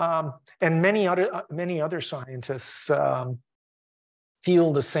 And many other scientists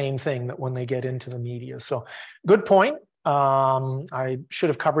feel the same thing that when they get into the media. So good point. I should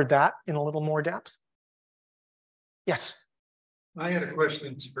have covered that in a little more depth. Yes. I had a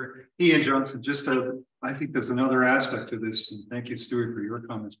question for Ian Johnson. I think there's another aspect to this, and thank you, Stuart, for your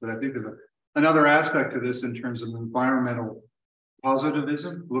comments. But I think there's another aspect to this in terms of environmental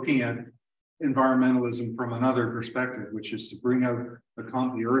positivism, looking at environmentalism from another perspective, which is to bring out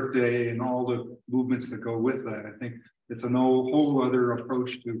the Earth Day and all the movements that go with that. I think it's a whole other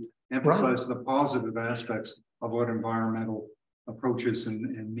approach to emphasize the positive aspects of what environmental approaches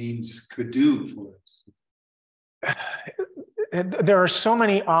and means could do for us. There are so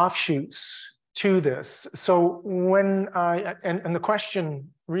many offshoots to this. So when and the question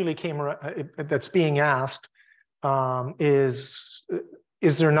really came that's being asked is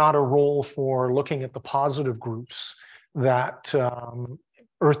there not a role for looking at the positive groups that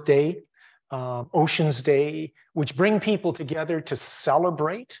Earth Day, Oceans Day, which bring people together to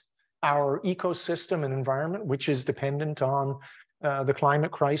celebrate our ecosystem and environment, which is dependent on the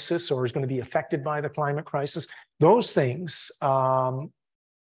climate crisis or is going to be affected by the climate crisis. Those things have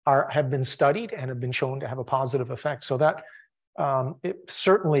been studied and have been shown to have a positive effect. So that it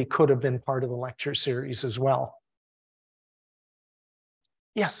certainly could have been part of the lecture series as well.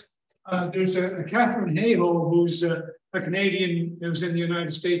 Yes. There's a Catherine Hayhoe, who's a Canadian who's in the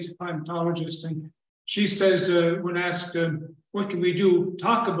United States, a climatologist, and she says, when asked, what can we do,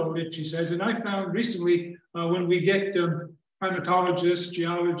 talk about it, she says, and I found recently when we get climatologists,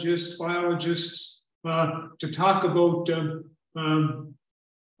 geologists, biologists to talk about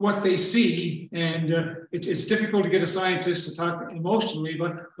what they see, and it's difficult to get a scientist to talk emotionally,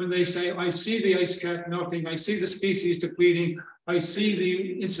 but when they say, I see the ice cap melting, I see the species depleting, I see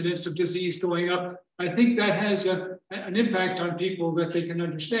the incidence of disease going up, I think that has an impact on people that they can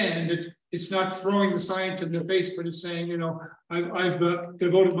understand. It's not throwing the science in their face, but it's saying, you know, I've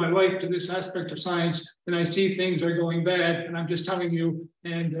devoted my life to this aspect of science, and I see things are going bad, and I'm just telling you,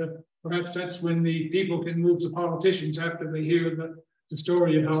 and perhaps that's when the people can move the politicians after they hear the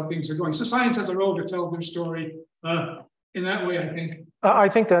story of how things are going. So science has a role to tell their story in that way, I think. I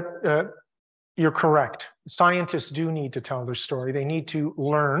think that you're correct. Scientists do need to tell their story. They need to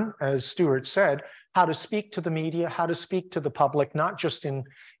learn, as Stuart said, how to speak to the media, how to speak to the public, not just in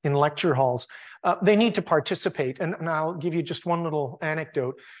lecture halls. They need to participate. And I'll give you just one little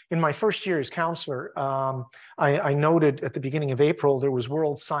anecdote. In my first year as counselor, I noted at the beginning of April, there was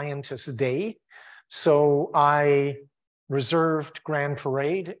World Scientists Day. So I reserved Grand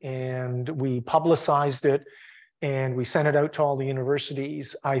Parade and we publicized it and we sent it out to all the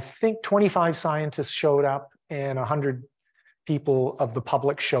universities. I think 25 scientists showed up and 100 people of the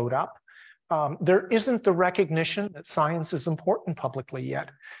public showed up. There isn't the recognition that science is important publicly yet.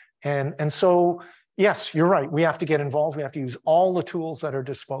 And so, yes, you're right. We have to get involved. We have to use all the tools at our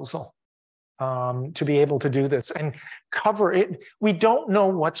disposal to be able to do this and cover it. We don't know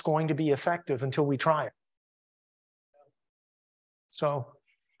what's going to be effective until we try it. So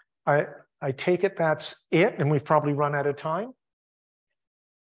I take it that's it, and we've probably run out of time.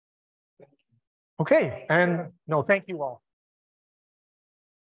 Okay, and no, thank you all.